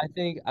think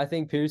uh, I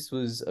think Pierce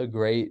was a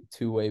great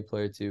two-way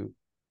player too.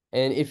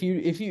 And if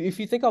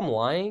you think I'm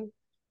lying,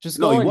 just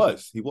no, go he on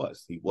was. He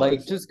was. He like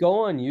was. just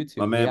go on YouTube.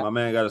 My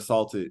man got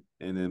assaulted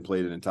and then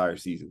played an entire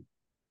season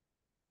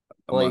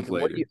a Like month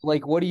later.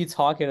 what are you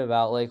talking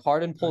about? Like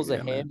Harden pulls a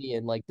Yeah, man. hammy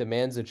and like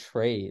demands a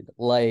trade.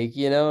 Like,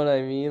 you know what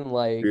I mean?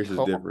 Like, Pierce is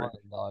come on, different.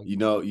 dog. You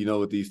know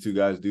what these two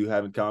guys do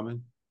have in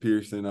common?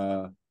 Pierce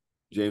and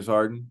James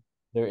Harden.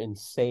 They're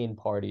insane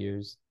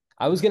partiers.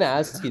 I was gonna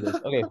ask you this.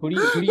 Okay, who do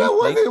you That think?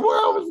 wasn't where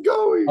I was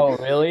going. Oh,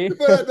 really?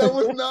 That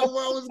was not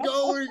where I was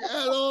going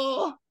at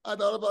all. I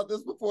thought about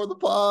this before the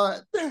pod.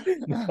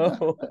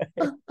 No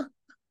way.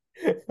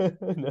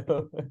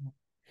 No.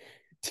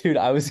 Dude,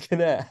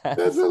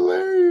 That's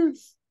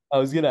hilarious. I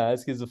was gonna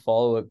ask as a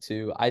follow-up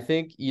too. I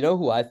think you know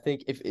who I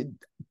think if it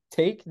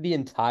take the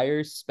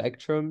entire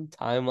spectrum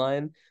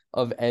timeline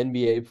of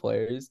NBA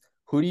players,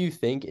 who do you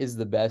think is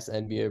the best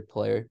NBA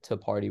player to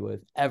party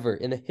with ever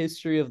in the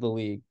history of the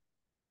league?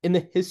 In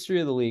the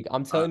history of the league,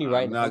 I'm telling you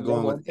right I'm now, not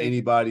going with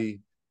anybody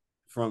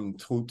from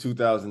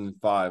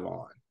 2005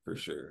 on for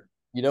sure.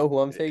 you know who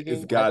I'm It's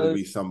taking? I got to know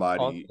be this somebody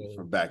confident.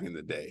 from back in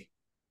the day.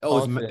 Oh,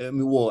 Confident. I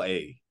mean,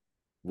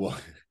 well,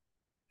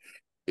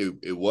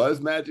 it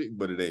was Magic,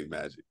 but it ain't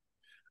Magic.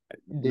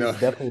 No, It's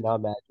definitely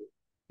not Magic.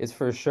 It's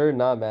for sure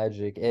not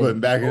Magic. but And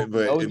back no, in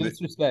but no in the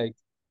disrespect.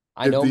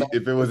 I know if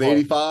Magic it was football.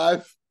 85,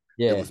 it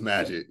Yeah. was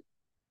Magic.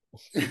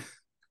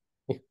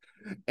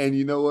 And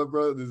you know what,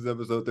 bro? This is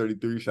episode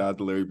 33. Shout out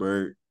to Larry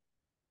Bird.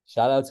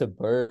 Shout out to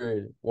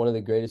Bird, one of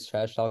the greatest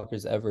trash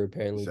talkers ever,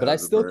 apparently. But Shout I out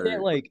to still can't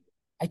Bird. like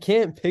I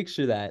can't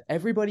picture that.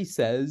 Everybody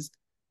says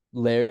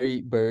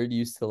Larry Bird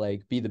used to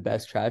like be the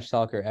best trash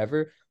talker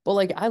ever. But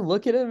like I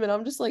look at him and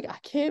I'm just like, I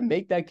can't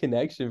make that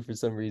connection for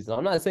some reason.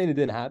 I'm not saying it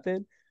didn't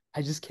happen.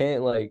 I just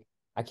can't like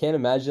I can't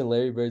imagine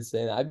Larry Bird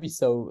saying that. I'd be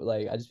so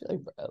like I just feel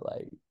like bro,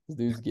 like this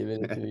dude's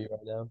giving it to me right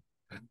now.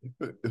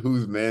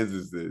 Whose man's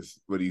is this?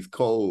 But he's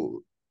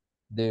cold.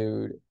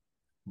 Dude.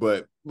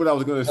 But what I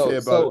was gonna say Oh,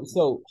 about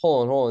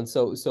hold on.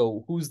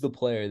 So who's the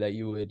player that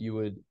you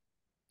would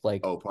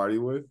like? party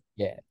with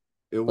Yeah,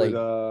 it would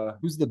like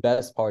who's the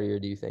best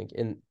partier? Do you think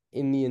in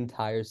the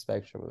entire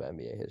spectrum of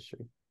NBA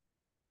history?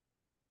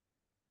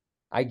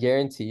 I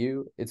guarantee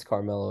you, it's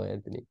Carmelo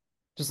Anthony.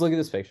 Just look at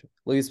this picture.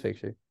 Look at this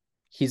picture.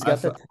 He's I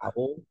got the saw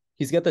towel.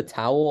 He's got the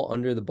towel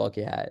under the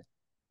bucket hat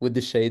with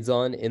the shades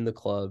on in the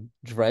club,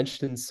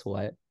 drenched in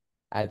sweat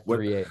at what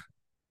 3 a.m.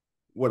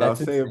 what I'll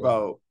That's say insane.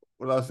 about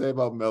what I'll say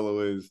about Melo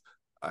is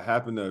I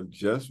happen to have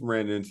just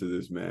ran into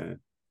this man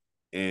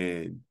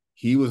and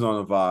he was on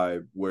a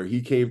vibe where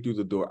he came through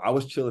the door. I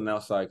was chilling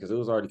outside because it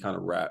was already kind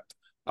of wrapped.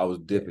 I was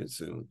Yeah. dipping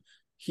soon.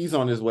 He's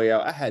on his way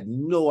out. I had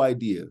no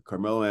idea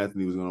Carmelo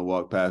Anthony was going to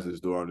walk past his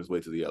door on his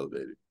way to the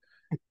elevator.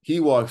 He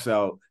walks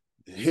out.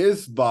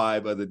 His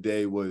vibe of the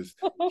day was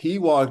he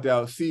walked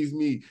out, sees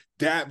me,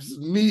 daps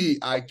me.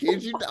 I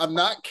kid you, I'm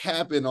not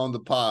capping on the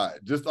pod,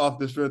 just off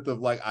the strength of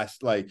like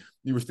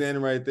you were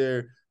standing right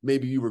there.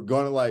 Maybe you were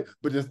gonna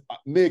but just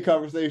mid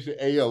conversation,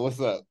 hey yo, what's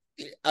up?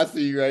 I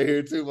see you right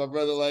here too, my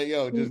brother. Like,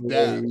 yo, just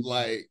dap,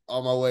 like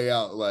on my way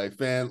out, like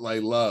fan,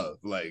 like love,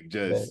 like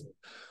just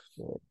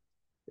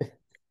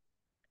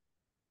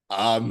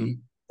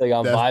um Like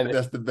I'm vibing.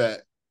 that's the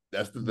bet.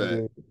 That's the bet.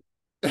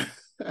 Dude,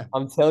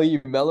 I'm telling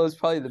you, Melo's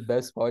probably the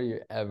best partier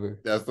ever.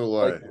 That's the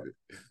Like one.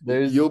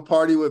 there's You'll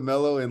party with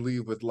Mello and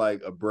leave with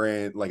like a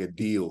brand, like a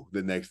deal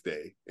the next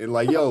day. And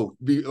like, yo,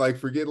 be like,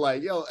 forget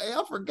like, yo, hey,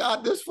 I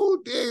forgot this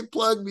fool did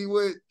plug me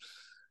with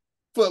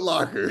Foot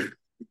Locker.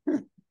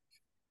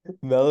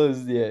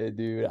 Melo's yeah,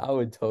 dude. I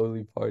would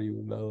totally party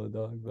with Melo,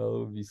 dog.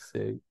 Melo would be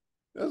sick.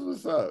 That's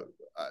what's up.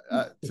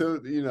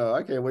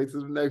 I can't wait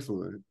till the next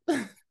one.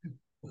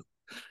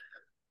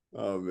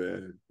 Oh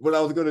man. What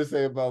I was gonna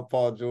say about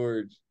Paul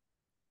George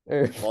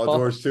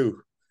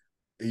too.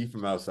 He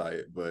from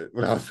outside, but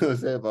what I was gonna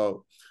say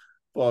about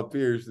Paul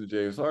Pierce and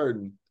James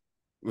Harden,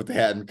 what they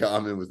had in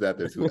common was that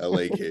they're two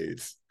LA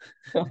kids.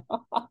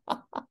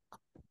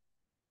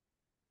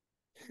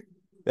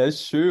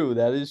 That's true.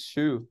 That is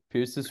true.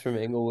 Pierce is from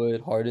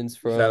Inglewood. Harden's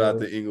Shout out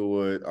from to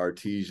Inglewood,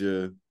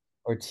 Artesia.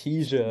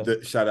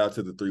 Artesia. Shout out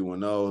to the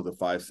 310, the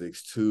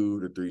 562,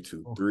 the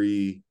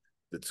 323,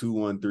 the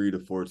 213,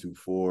 the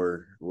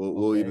 424.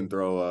 We'll even Okay.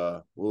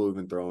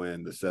 throw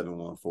in the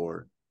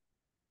 714.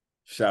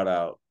 Shout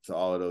out to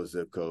all of those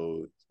zip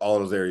codes, all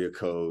those area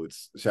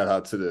codes. Shout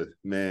out to the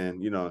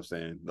man, you know what I'm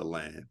saying? The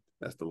land.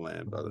 That's the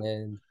land, brother.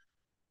 And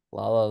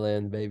La La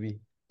Land, baby.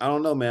 I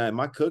don't know, man. Am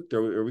I cooked?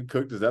 Are we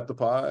cooked? Is that the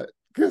pod?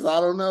 Because I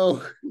don't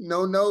know.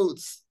 No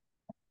notes.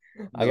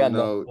 I No got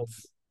nothing.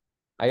 notes.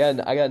 I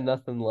got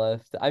nothing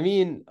left. I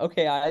mean,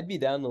 okay, I'd be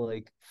down to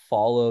like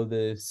follow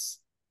this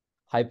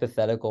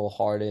hypothetical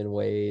Harden,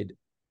 Wade,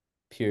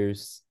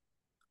 Pierce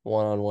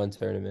one-on-one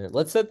tournament.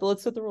 Let's set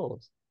the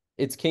rules.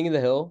 It's King of the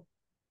Hill,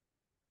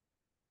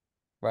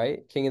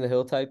 right? King of the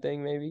Hill type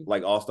thing, maybe.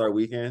 Like All-Star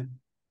weekend?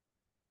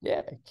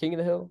 Yeah, King of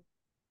the Hill,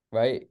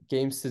 right?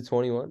 Games to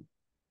 21.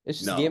 It's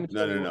just a game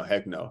No, of no, no, 21. no.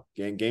 Heck no.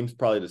 Game's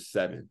probably the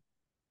 7.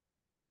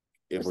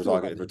 If Let's we're do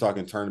talking if we're 11.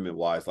 talking tournament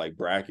wise, like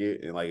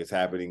bracket and like it's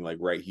happening like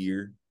right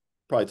here,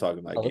 probably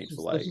talking like No, let's games to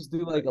just let's like just do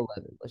like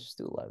 11. Let's just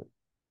do 11.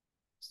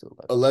 Let's do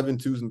 11. 11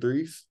 twos and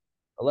threes,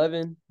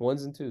 11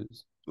 ones and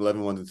twos.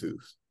 11 ones and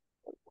twos.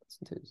 Ones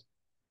and twos.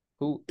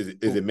 Who Is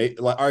who? it made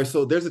like all right?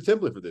 So there's a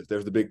template for this.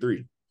 There's the big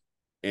three,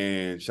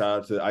 and shout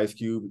out to Ice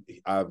Cube.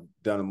 I've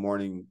done a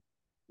morning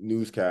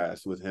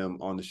newscast with him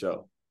on the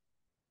show.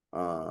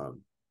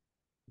 Um,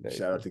 Very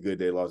Shout out cool. to Good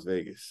Day Las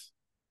Vegas,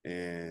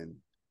 and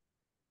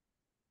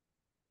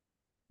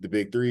the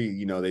big three.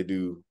 You know they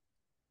do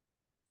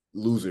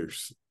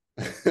losers.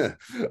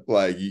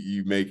 Like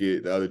you make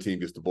it, the other team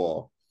gets the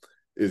ball.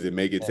 Is it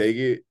make it Yeah, take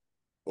it,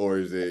 or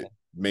is yeah. it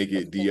make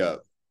That's it D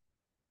up?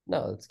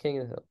 no, it's King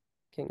of the Hill.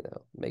 King of the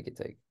Hill. Make it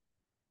take.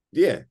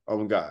 Yeah,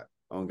 on God,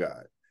 on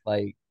God.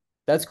 Like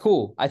that's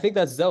cool. I think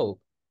that's dope.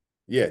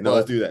 Yeah, no,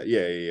 let's But do that.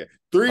 Yeah.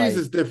 Threes like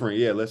is different.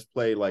 Yeah, let's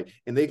play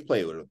and they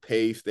play with a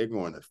pace. They're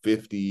going to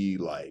 50.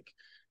 Like,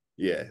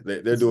 yeah,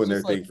 they're this is doing their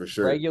just like thing for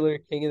sure. regular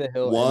King of the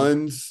Hill NBA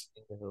Ones,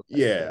 King of the Hill type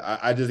yeah, shit.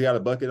 I just got a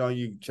bucket on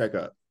you. Check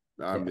up.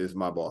 Yeah, It's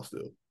my ball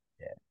still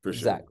yeah. for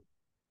sure. Exactly.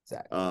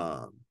 Exactly.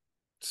 Um,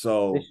 They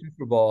so shoot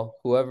for ball.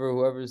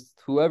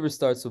 Whoever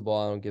starts the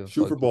ball, I don't give a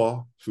shoot fuck. for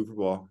ball, shoot for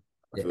ball.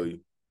 I Yeah. feel you.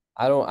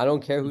 I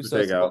don't care Shoot who for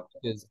starts the ball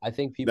takeout. because I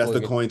think That's people are the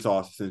gonna coin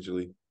toss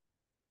essentially.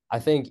 I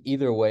think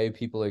either way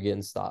people are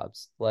getting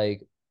stops.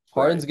 Like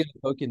Right. Harden's gonna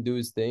cook and do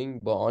his thing,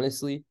 but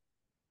honestly,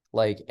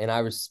 like and I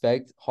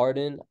respect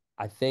Harden.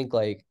 I think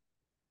like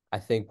I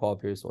think Paul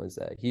Pierce wins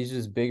that. He's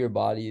just bigger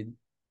bodied.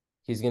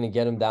 He's gonna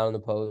get him down in the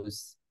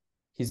post.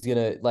 He's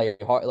gonna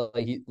like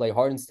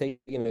Harden's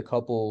taking a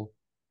couple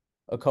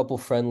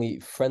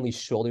friendly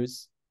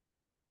shoulders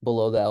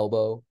below the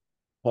elbow.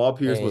 Paul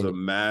Pierce was a And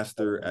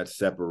master at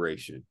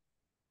separation.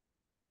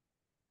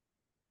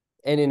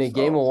 and in a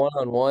game So of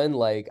one-on-one,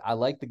 like I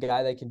like the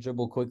guy that can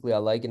dribble quickly. I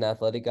like an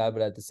athletic guy,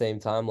 but at the same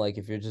time, like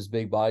if you're just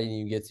big body and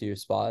you get to your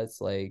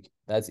spots, like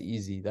that's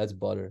easy. That's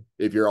butter.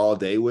 if you're all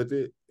day with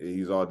it,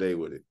 he's all day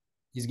with it.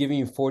 He's giving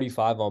you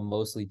 45 on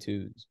mostly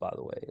twos, by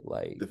the way.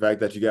 Like, The fact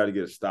that you got to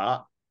get a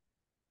stop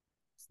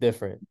it's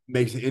different.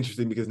 makes it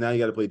interesting because now you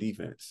got to play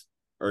defense,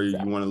 or you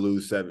Exactly. want to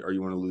lose 7, or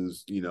you want to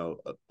lose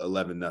 11-0.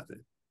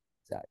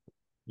 Exactly.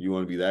 You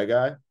want to be that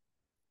guy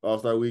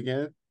All-Star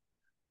Weekend?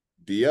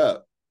 D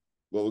up.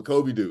 What would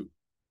Kobe do?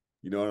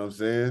 You know what I'm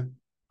saying?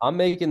 I'm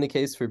making the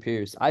case for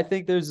Pierce. I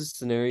think there's a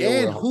scenario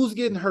And where who's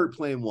getting hurt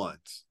playing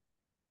once?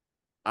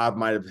 I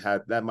might have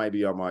had that might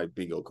be on my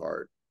bingo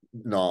card,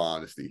 in all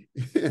honesty.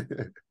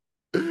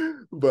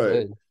 But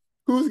good.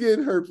 who's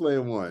getting hurt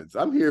playing ones?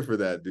 I'm here for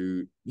that,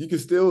 dude. You can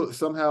still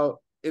somehow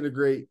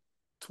integrate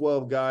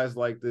 12 guys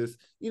like this.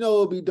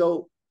 It'll be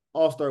dope.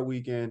 All-Star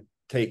Weekend.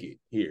 Take it.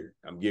 Here.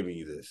 I'm giving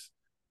you this.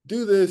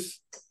 Do this.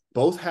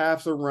 Both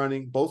halves are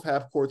running. Both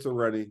half courts are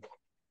running.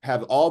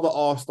 Have all the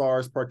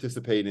All-Stars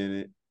participate in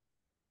it.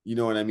 You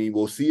know what I mean?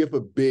 We'll see if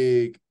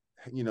bigs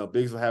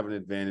will have an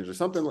advantage or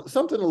something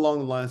along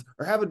the lines,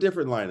 or have a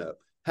different lineup.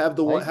 Have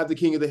the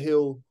King of the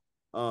Hill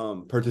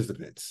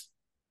participants.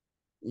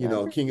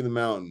 King of the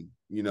Mountain,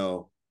 Yeah.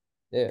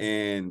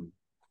 and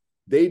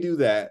they do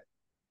that,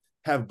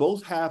 have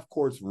both half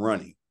courts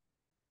running.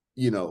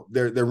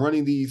 They're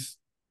running these,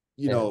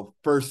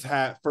 first,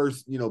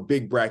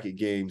 big bracket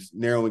games,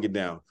 narrowing it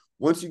down.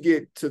 Once you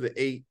get to the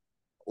 8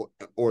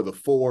 or the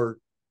 4,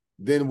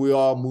 then we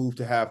all move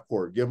to half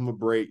court. Give them a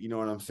break, you know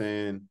what I'm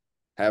saying?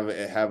 Have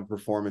a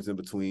performance in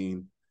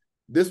between.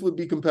 This would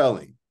be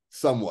compelling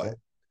somewhat.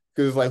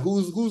 Because it's like,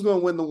 who's going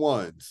to win the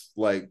ones?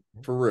 Like,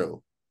 for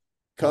real.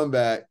 Come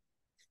back.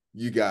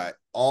 You got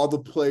all the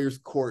players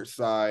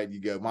courtside.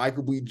 You got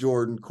Michael B.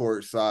 Jordan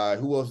courtside.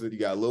 Who else did you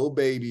got? Lil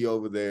Baby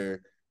over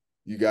there.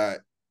 You got,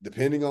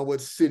 depending on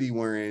what city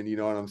we're in, you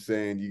know what I'm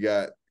saying? You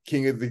got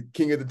King of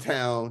the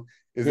Town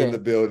is in the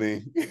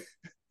building.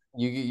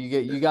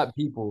 You got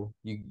people.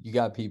 You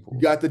got people.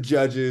 You got the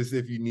judges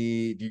if you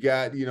need. You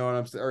got, you know what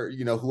I'm saying,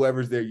 or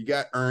whoever's there. You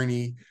got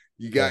Ernie.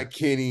 You got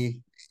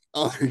Kenny.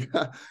 Oh my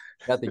God.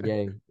 Got the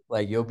gang.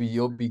 Like, you'll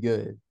be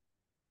good.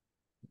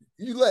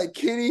 You let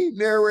Kenny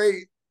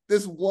narrate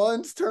this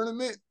ones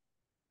tournament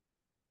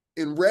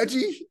in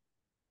Reggie.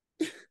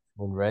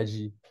 And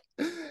Reggie.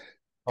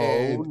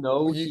 And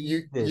no,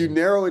 you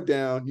narrow it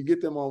down. You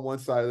get them on one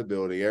side of the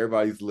building.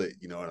 Everybody's lit.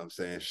 You know what I'm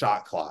saying?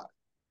 Shot clock.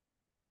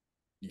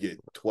 You get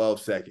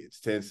 12 seconds,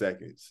 10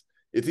 seconds.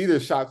 It's either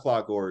shot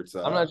clock or it's.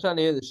 I'm not trying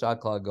to hear the shot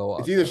clock go off.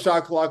 It's either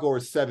shot clock or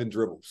it's 7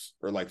 dribbles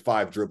or like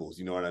 5 dribbles.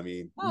 You know what I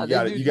mean?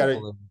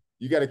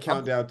 You got to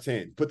count down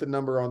 10. Put the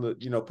number on the.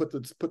 Put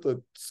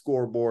the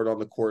scoreboard on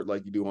the court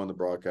like you do on the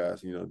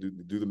broadcast.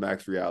 Do the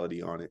max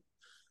reality on it.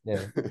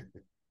 Yeah.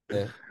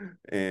 Yeah.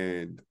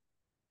 And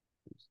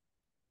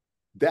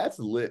that's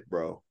lit,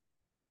 bro.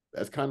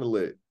 That's kind of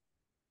lit.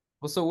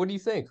 Well, so what do you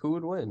think? Who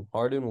would win?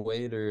 Harden,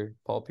 Wade, or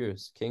Paul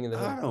Pierce? King of the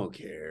Hill? I don't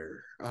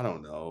care. I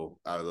don't know.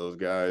 Out of those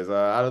guys,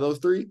 out of those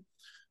 3,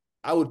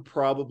 I would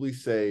probably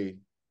say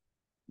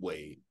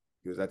Wade,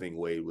 because I think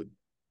Wade would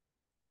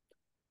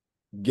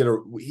get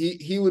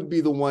he would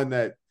be the one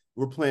that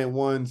we're playing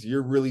ones,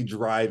 you're really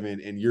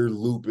driving and you're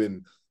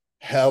looping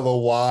hella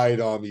wide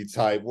on me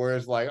type, where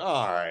it's like,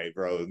 all right,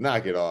 bro,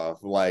 knock it off.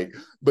 Like,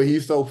 but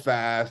he's so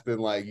fast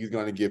and like he's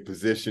gonna get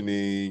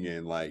positioning,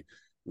 and like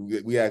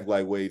we act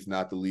like Wade's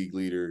not the league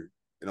leader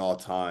in all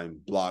time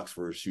blocks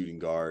for a shooting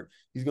guard.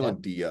 He's gonna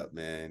D up,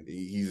 man.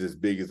 He's as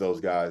big as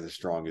those guys, as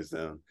strong as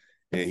them.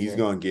 And he's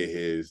gonna get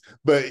his,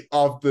 but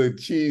off the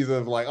cheese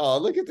of like, oh,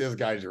 look at this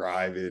guy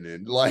driving,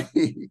 and like,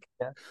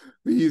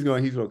 he's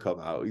gonna come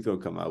out. He's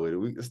gonna come out with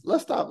it.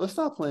 Let's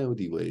stop playing with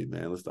D Wade,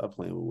 man. Let's stop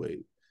playing with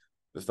Wade.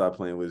 Let's stop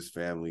playing with his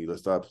family.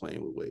 Let's stop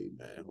playing with Wade,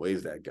 man.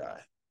 Wade's that guy.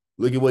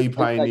 Look at what he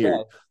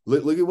pioneered.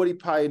 Look at what he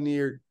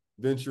pioneered,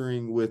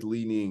 venturing with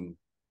Li Ning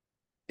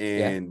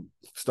and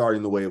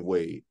starting the way of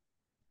Wade.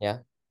 Yeah.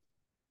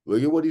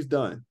 Look at what he's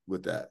done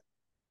with that.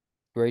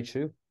 Great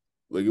shoe.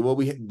 Look at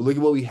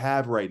what we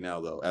have right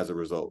now, though, as a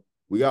result.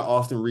 We got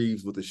Austin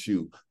Reeves with a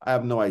shoe. I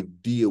have no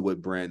idea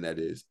what brand that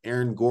is.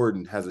 Aaron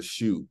Gordon has a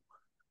shoe.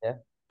 Yeah.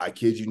 I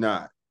kid you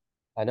not.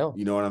 I know.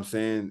 You know what I'm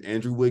saying?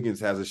 Andrew Wiggins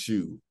has a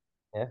shoe.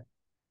 Yeah.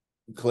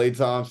 Klay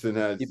Thompson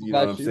has, People you know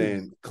what I'm shoes.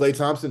 saying? Klay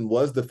Thompson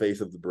was the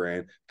face of the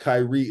brand.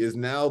 Kyrie is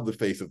now the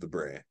face of the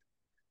brand.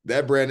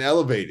 That brand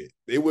elevated.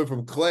 They went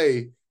from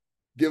Klay,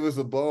 give us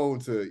a bone,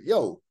 to,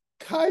 yo,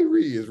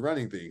 Kyrie is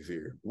running things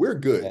here. We're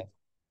good. Yeah.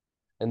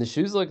 And the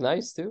shoes look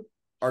nice too.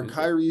 Are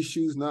Kyrie's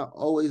shoes not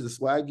always the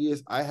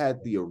swaggiest? I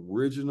had the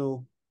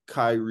original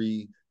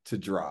Kyrie to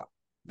drop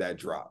that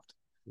dropped.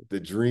 The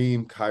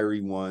Dream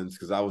Kyrie ones,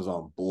 because I was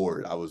on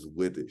board. I was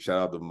with it.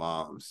 Shout out to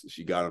Moms.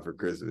 She got them for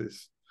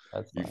Christmas.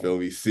 You feel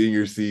me?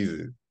 Senior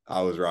season.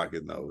 I was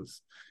rocking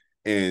those.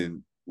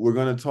 And we're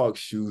going to talk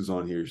shoes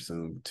on here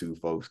soon too,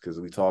 folks, because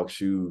we talk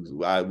shoes.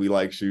 We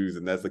like shoes,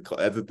 and that's a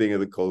thing of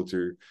the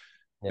culture.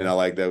 Yeah. And I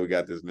like that we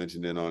got this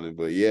mentioned in on it.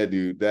 But yeah,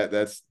 dude,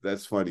 that's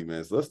funny,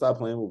 man. So let's stop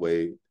playing with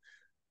Wade.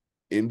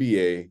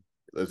 NBA,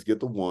 let's get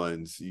the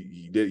ones.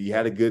 You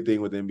had a good thing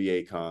with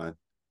NBA Con.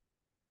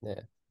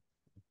 Yeah.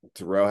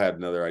 Darrell had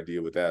another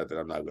idea with that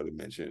I'm not going to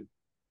mention.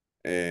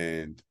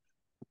 And,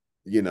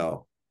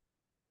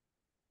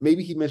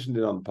 maybe he mentioned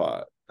it on the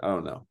pod. I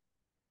don't know.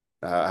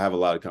 I have a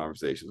lot of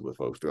conversations with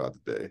folks throughout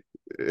the day,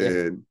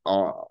 and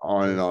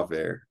on and off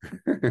air.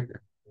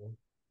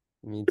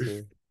 Me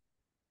too.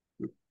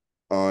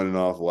 On and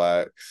off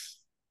wax.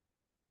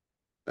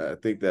 I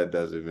think that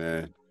does it,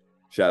 man.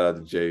 Shout out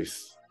to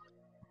Jace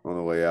on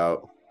the way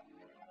out.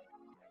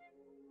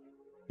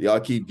 Y'all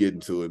keep getting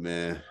to it,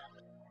 man.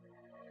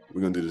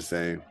 We're gonna do the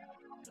same.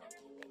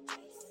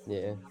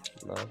 Yeah,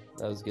 no,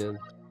 that was good.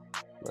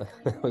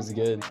 That was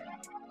good.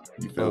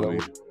 You feel me?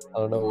 I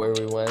don't know where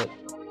we went,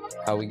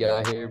 how we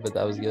got here, but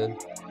that was good.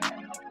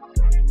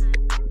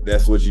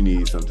 That's what you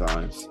need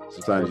sometimes.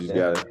 Sometimes you just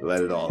gotta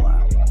let it all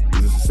out.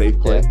 Is this a safe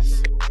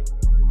place? Yeah.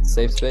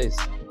 Safe space.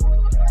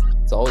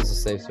 It's always a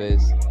safe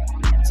space.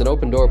 It's an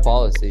open door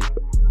policy.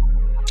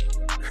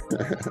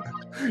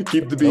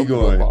 Keep the beat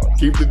going.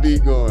 Keep the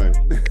beat going.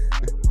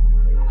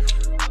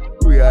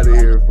 We out of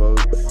here,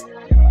 folks.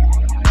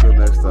 Until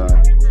next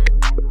time.